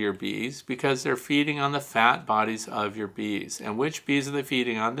inject that into your bees because they're feeding on the fat bodies of your bees. And which bees are they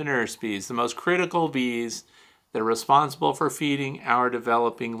feeding on? The nurse bees, the most critical bees that are responsible for feeding our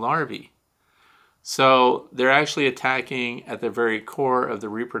developing larvae. So they're actually attacking at the very core of the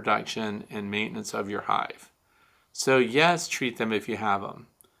reproduction and maintenance of your hive. So yes, treat them if you have them.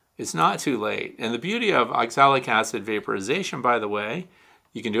 It's not too late. And the beauty of oxalic acid vaporization, by the way,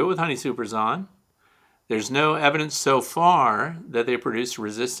 you can do it with honey superzon. There's no evidence so far that they produce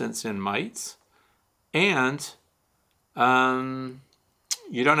resistance in mites. And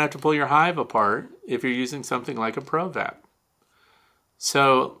you don't have to pull your hive apart if you're using something like a Provap.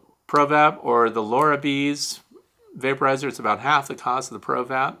 So Provap or the Laura Bees vaporizer, it's about half the cost of the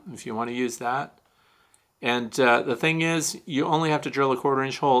Provap if you want to use that. And the thing is, you only have to drill a 1/4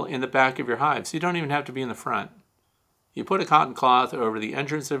 inch hole in the back of your hive. So you don't even have to be in the front. You put a cotton cloth over the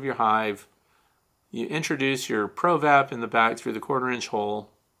entrance of your hive. You introduce your Provap in the back through the 1/4 inch hole,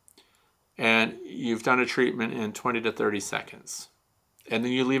 and you've done a treatment in 20 to 30 seconds. And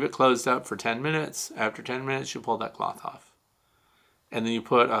then you leave it closed up for 10 minutes. After 10 minutes, you pull that cloth off. And then you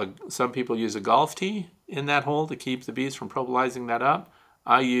put, some people use a golf tee in that hole to keep the bees from propolizing that up.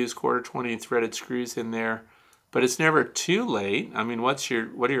 I use 1/4 threaded screws in there. But it's never too late. I mean, what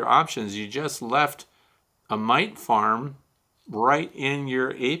are your options? You just left a mite farm right in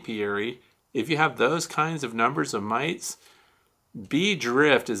your apiary. If you have those kinds of numbers of mites, bee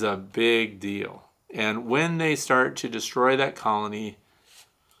drift is a big deal. And when they start to destroy that colony,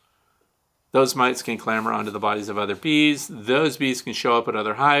 those mites can clamber onto the bodies of other bees. Those bees can show up at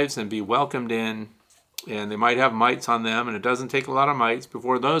other hives and be welcomed in. And they might have mites on them, and it doesn't take a lot of mites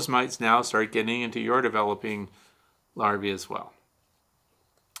before those mites now start getting into your developing larvae as well.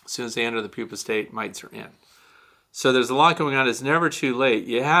 As soon as they enter the pupa state, mites are in. So there's a lot going on. It's never too late.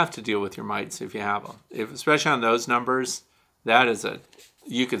 You have to deal with your mites if you have them. Especially on those numbers,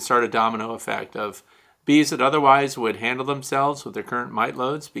 you can start a domino effect of bees that otherwise would handle themselves with their current mite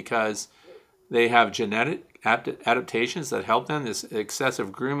loads because they have genetic adaptations that help them, this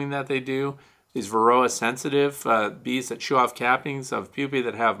excessive grooming that they do, these varroa sensitive bees that chew off cappings of pupae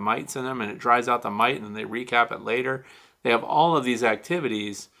that have mites in them, and it dries out the mite and then they recap it later. They have all of these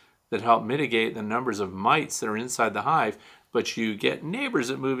activities that help mitigate the numbers of mites that are inside the hive, but you get neighbors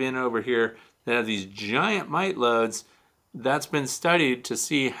that move in over here that have these giant mite loads. That's been studied to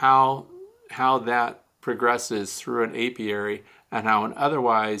see how that progresses through an apiary and how an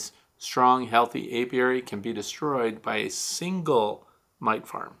otherwise strong, healthy apiary can be destroyed by a single mite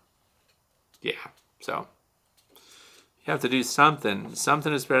farm. Yeah, so you have to do something.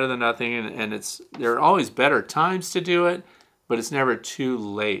 Something is better than nothing, and there are always better times to do it, but it's never too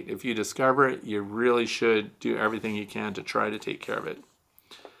late. If you discover it, you really should do everything you can to try to take care of it.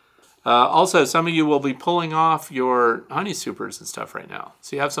 Also, some of you will be pulling off your honey supers and stuff right now,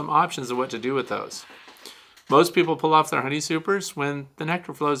 so you have some options of what to do with those. Most people pull off their honey supers when the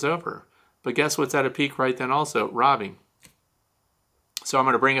nectar flows over, but guess what's at a peak right then also? Robbing. So I'm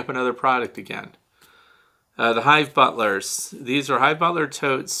going to bring up another product again. The Hive Butlers. These are Hive Butler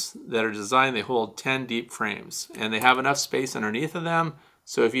totes that are designed, they hold 10 deep frames. And they have enough space underneath of them.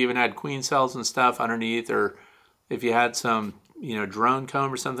 So if you even had queen cells and stuff underneath, or if you had some drone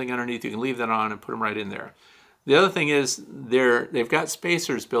comb or something underneath, you can leave that on and put them right in there. The other thing is they've got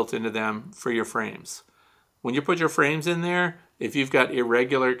spacers built into them for your frames. When you put your frames in there, if you've got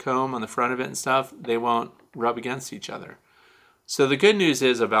irregular comb on the front of it and stuff, they won't rub against each other. So the good news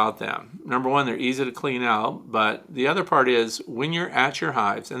is about them. Number one, they're easy to clean out, but the other part is when you're at your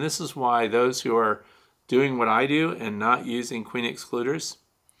hives, and this is why those who are doing what I do and not using queen excluders,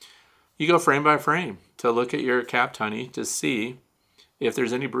 you go frame by frame to look at your capped honey to see if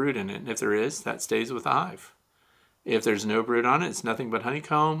there's any brood in it. And if there is, that stays with the hive. If there's no brood on it, it's nothing but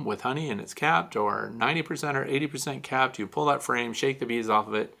honeycomb with honey and it's capped, or 90% or 80% capped, you pull that frame, shake the bees off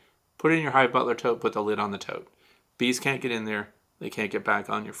of it, put it in your Hive Butler tote, put the lid on the tote. Bees can't get in there. They can't get back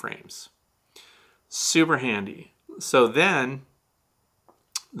on your frames. Super handy. So then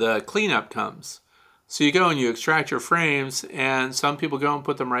the cleanup comes. So you go and you extract your frames, and some people go and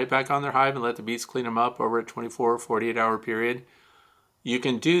put them right back on their hive and let the bees clean them up over a 24 or 48 hour period. You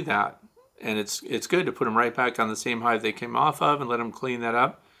can do that, and it's good to put them right back on the same hive they came off of and let them clean that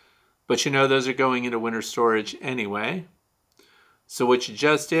up. But those are going into winter storage anyway. So what you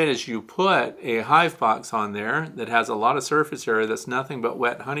just did is you put a hive box on there that has a lot of surface area that's nothing but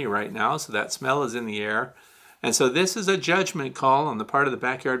wet honey right now, so that smell is in the air. And so this is a judgment call on the part of the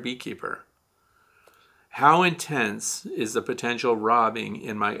backyard beekeeper. How intense is the potential robbing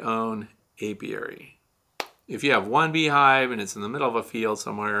in my own apiary? If you have one beehive and it's in the middle of a field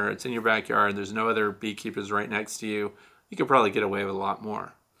somewhere, it's in your backyard, there's no other beekeepers right next to you, you could probably get away with a lot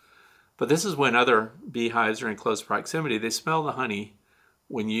more. But this is when other beehives are in close proximity. They smell the honey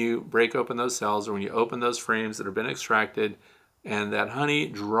when you break open those cells or when you open those frames that have been extracted, and that honey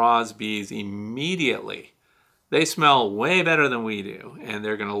draws bees immediately. They smell way better than we do, and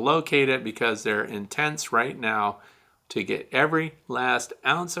they're going to locate it because they're intense right now to get every last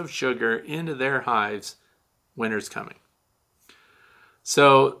ounce of sugar into their hives. Winter's coming.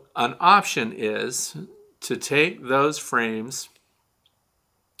 So an option is to take those frames.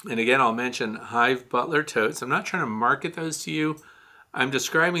 And again, I'll mention Hive Butler totes. I'm not trying to market those to you. I'm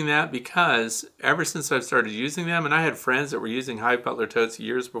describing that because ever since I've started using them, and I had friends that were using Hive Butler totes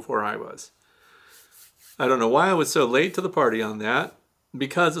years before I was. I don't know why I was so late to the party on that,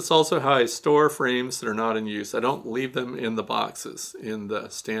 because it's also how I store frames that are not in use. I don't leave them in the boxes, in the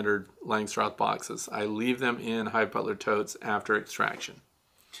standard Langstroth boxes. I leave them in Hive Butler totes after extraction.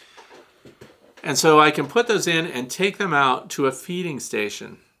 And so I can put those in and take them out to a feeding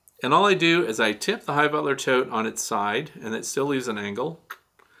station. And all I do is I tip the hive butler tote on its side, and it still leaves an angle.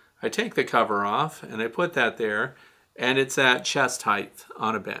 I take the cover off, and I put that there, and it's at chest height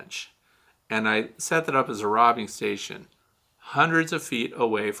on a bench. And I set that up as a robbing station, hundreds of feet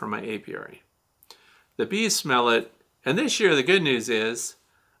away from my apiary. The bees smell it, and this year the good news is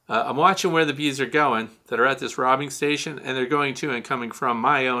I'm watching where the bees are going that are at this robbing station, and they're going to and coming from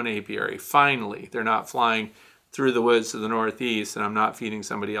my own apiary. Finally, they're not flying through the woods to the northeast, and I'm not feeding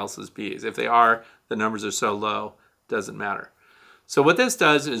somebody else's bees. If they are, the numbers are so low, doesn't matter. So what this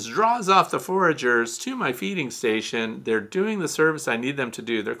does is draws off the foragers to my feeding station. They're doing the service I need them to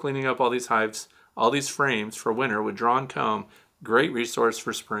do. They're cleaning up all these hives, all these frames for winter with drawn comb, great resource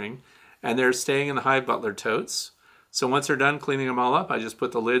for spring, and they're staying in the hive butler totes. So once they're done cleaning them all up, I just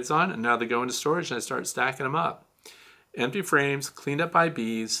put the lids on, and now they go into storage, and I start stacking them up. Empty frames, cleaned up by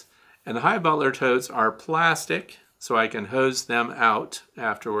bees, and the hive butler totes are plastic, so I can hose them out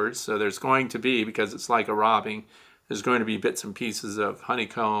afterwards. So there's going to be, because it's like a robbing, there's going to be bits and pieces of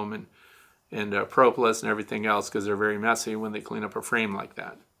honeycomb and propolis and everything else, because they're very messy when they clean up a frame like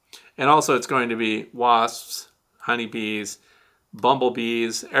that. And also it's going to be wasps, honeybees,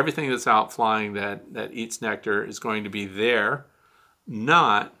 bumblebees, everything that's out flying that eats nectar is going to be there,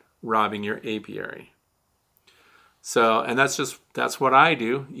 not robbing your apiary. So, and that's what I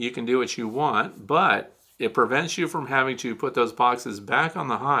do. You can do what you want, but it prevents you from having to put those boxes back on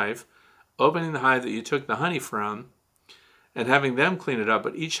the hive, opening the hive that you took the honey from, and having them clean it up.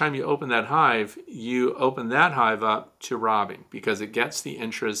 But each time you open that hive, you open that hive up to robbing, because it gets the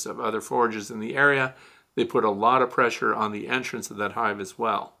interest of other foragers in the area. They put a lot of pressure on the entrance of that hive as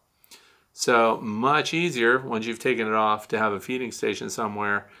well. So much easier once you've taken it off to have a feeding station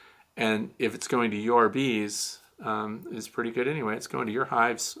somewhere. And if it's going to your bees, it's pretty good anyway. It's going to your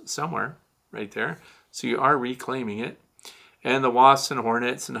hives somewhere right there. So you are reclaiming it. And the wasps and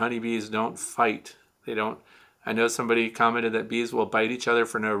hornets and honeybees don't fight. They don't. I know somebody commented that bees will bite each other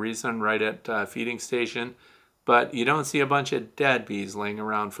for no reason right at feeding station. But you don't see a bunch of dead bees laying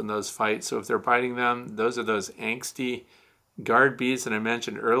around from those fights. So if they're biting them, those are those angsty guard bees that I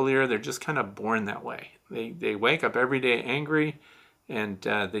mentioned earlier. They're just kind of born that way. They wake up every day angry, and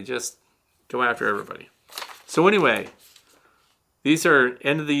they just go after everybody. So anyway, these are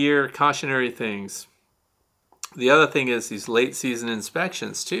end of the year cautionary things. The other thing is these late season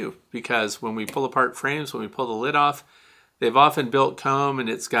inspections too, because when we pull apart frames, when we pull the lid off, they've often built comb, and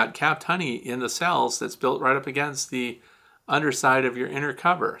it's got capped honey in the cells that's built right up against the underside of your inner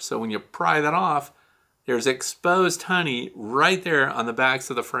cover. So when you pry that off, there's exposed honey right there on the backs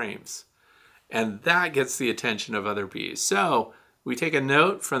of the frames. And that gets the attention of other bees. So we take a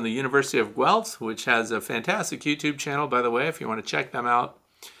note from the University of Guelph, which has a fantastic YouTube channel, by the way, if you want to check them out.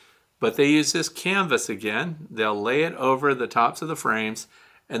 But they use this canvas again. They'll lay it over the tops of the frames,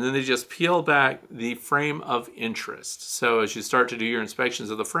 and then they just peel back the frame of interest. So as you start to do your inspections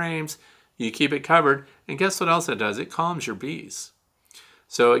of the frames, you keep it covered. And guess what else it does? It calms your bees.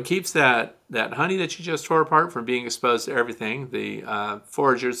 So it keeps that honey that you just tore apart from being exposed to everything. The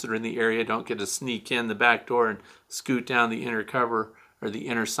foragers that are in the area don't get to sneak in the back door and scoot down the inner cover or the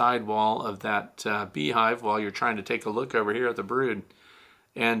inner side wall of that beehive while you're trying to take a look over here at the brood,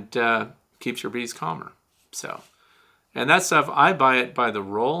 and keeps your bees calmer. So. And that stuff, I buy it by the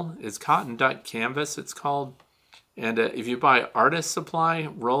roll. It's cotton duck canvas, it's called. And if you buy artist supply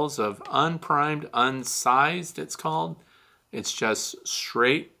rolls of unprimed, unsized, it's called. It's just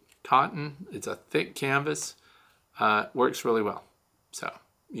straight cotton. It's a thick canvas. Works really well. So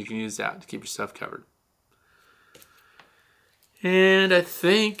you can use that to keep your stuff covered. And I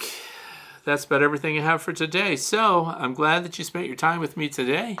think that's about everything I have for today. So I'm glad that you spent your time with me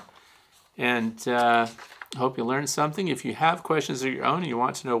today. And hope you learned something. If you have questions of your own and you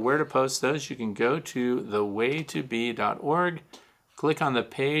want to know where to post those, you can go to thewaytobee.org, click on the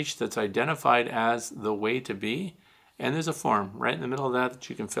page that's identified as The Way to Bee, and there's a form right in the middle of that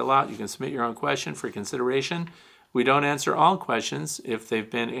you can fill out. You can submit your own question for consideration. We don't answer all questions if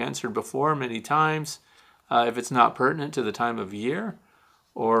they've been answered before many times, if it's not pertinent to the time of year,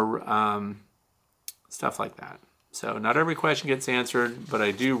 or stuff like that. So not every question gets answered, but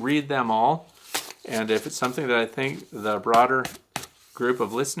I do read them all. And if it's something that I think the broader group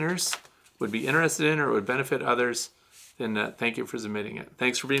of listeners would be interested in or it would benefit others, then thank you for submitting it.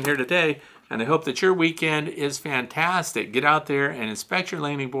 Thanks for being here today, and I hope that your weekend is fantastic. Get out there and inspect your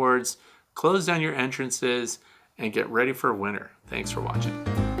landing boards, close down your entrances, and get ready for winter. Thanks for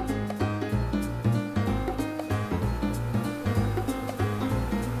watching.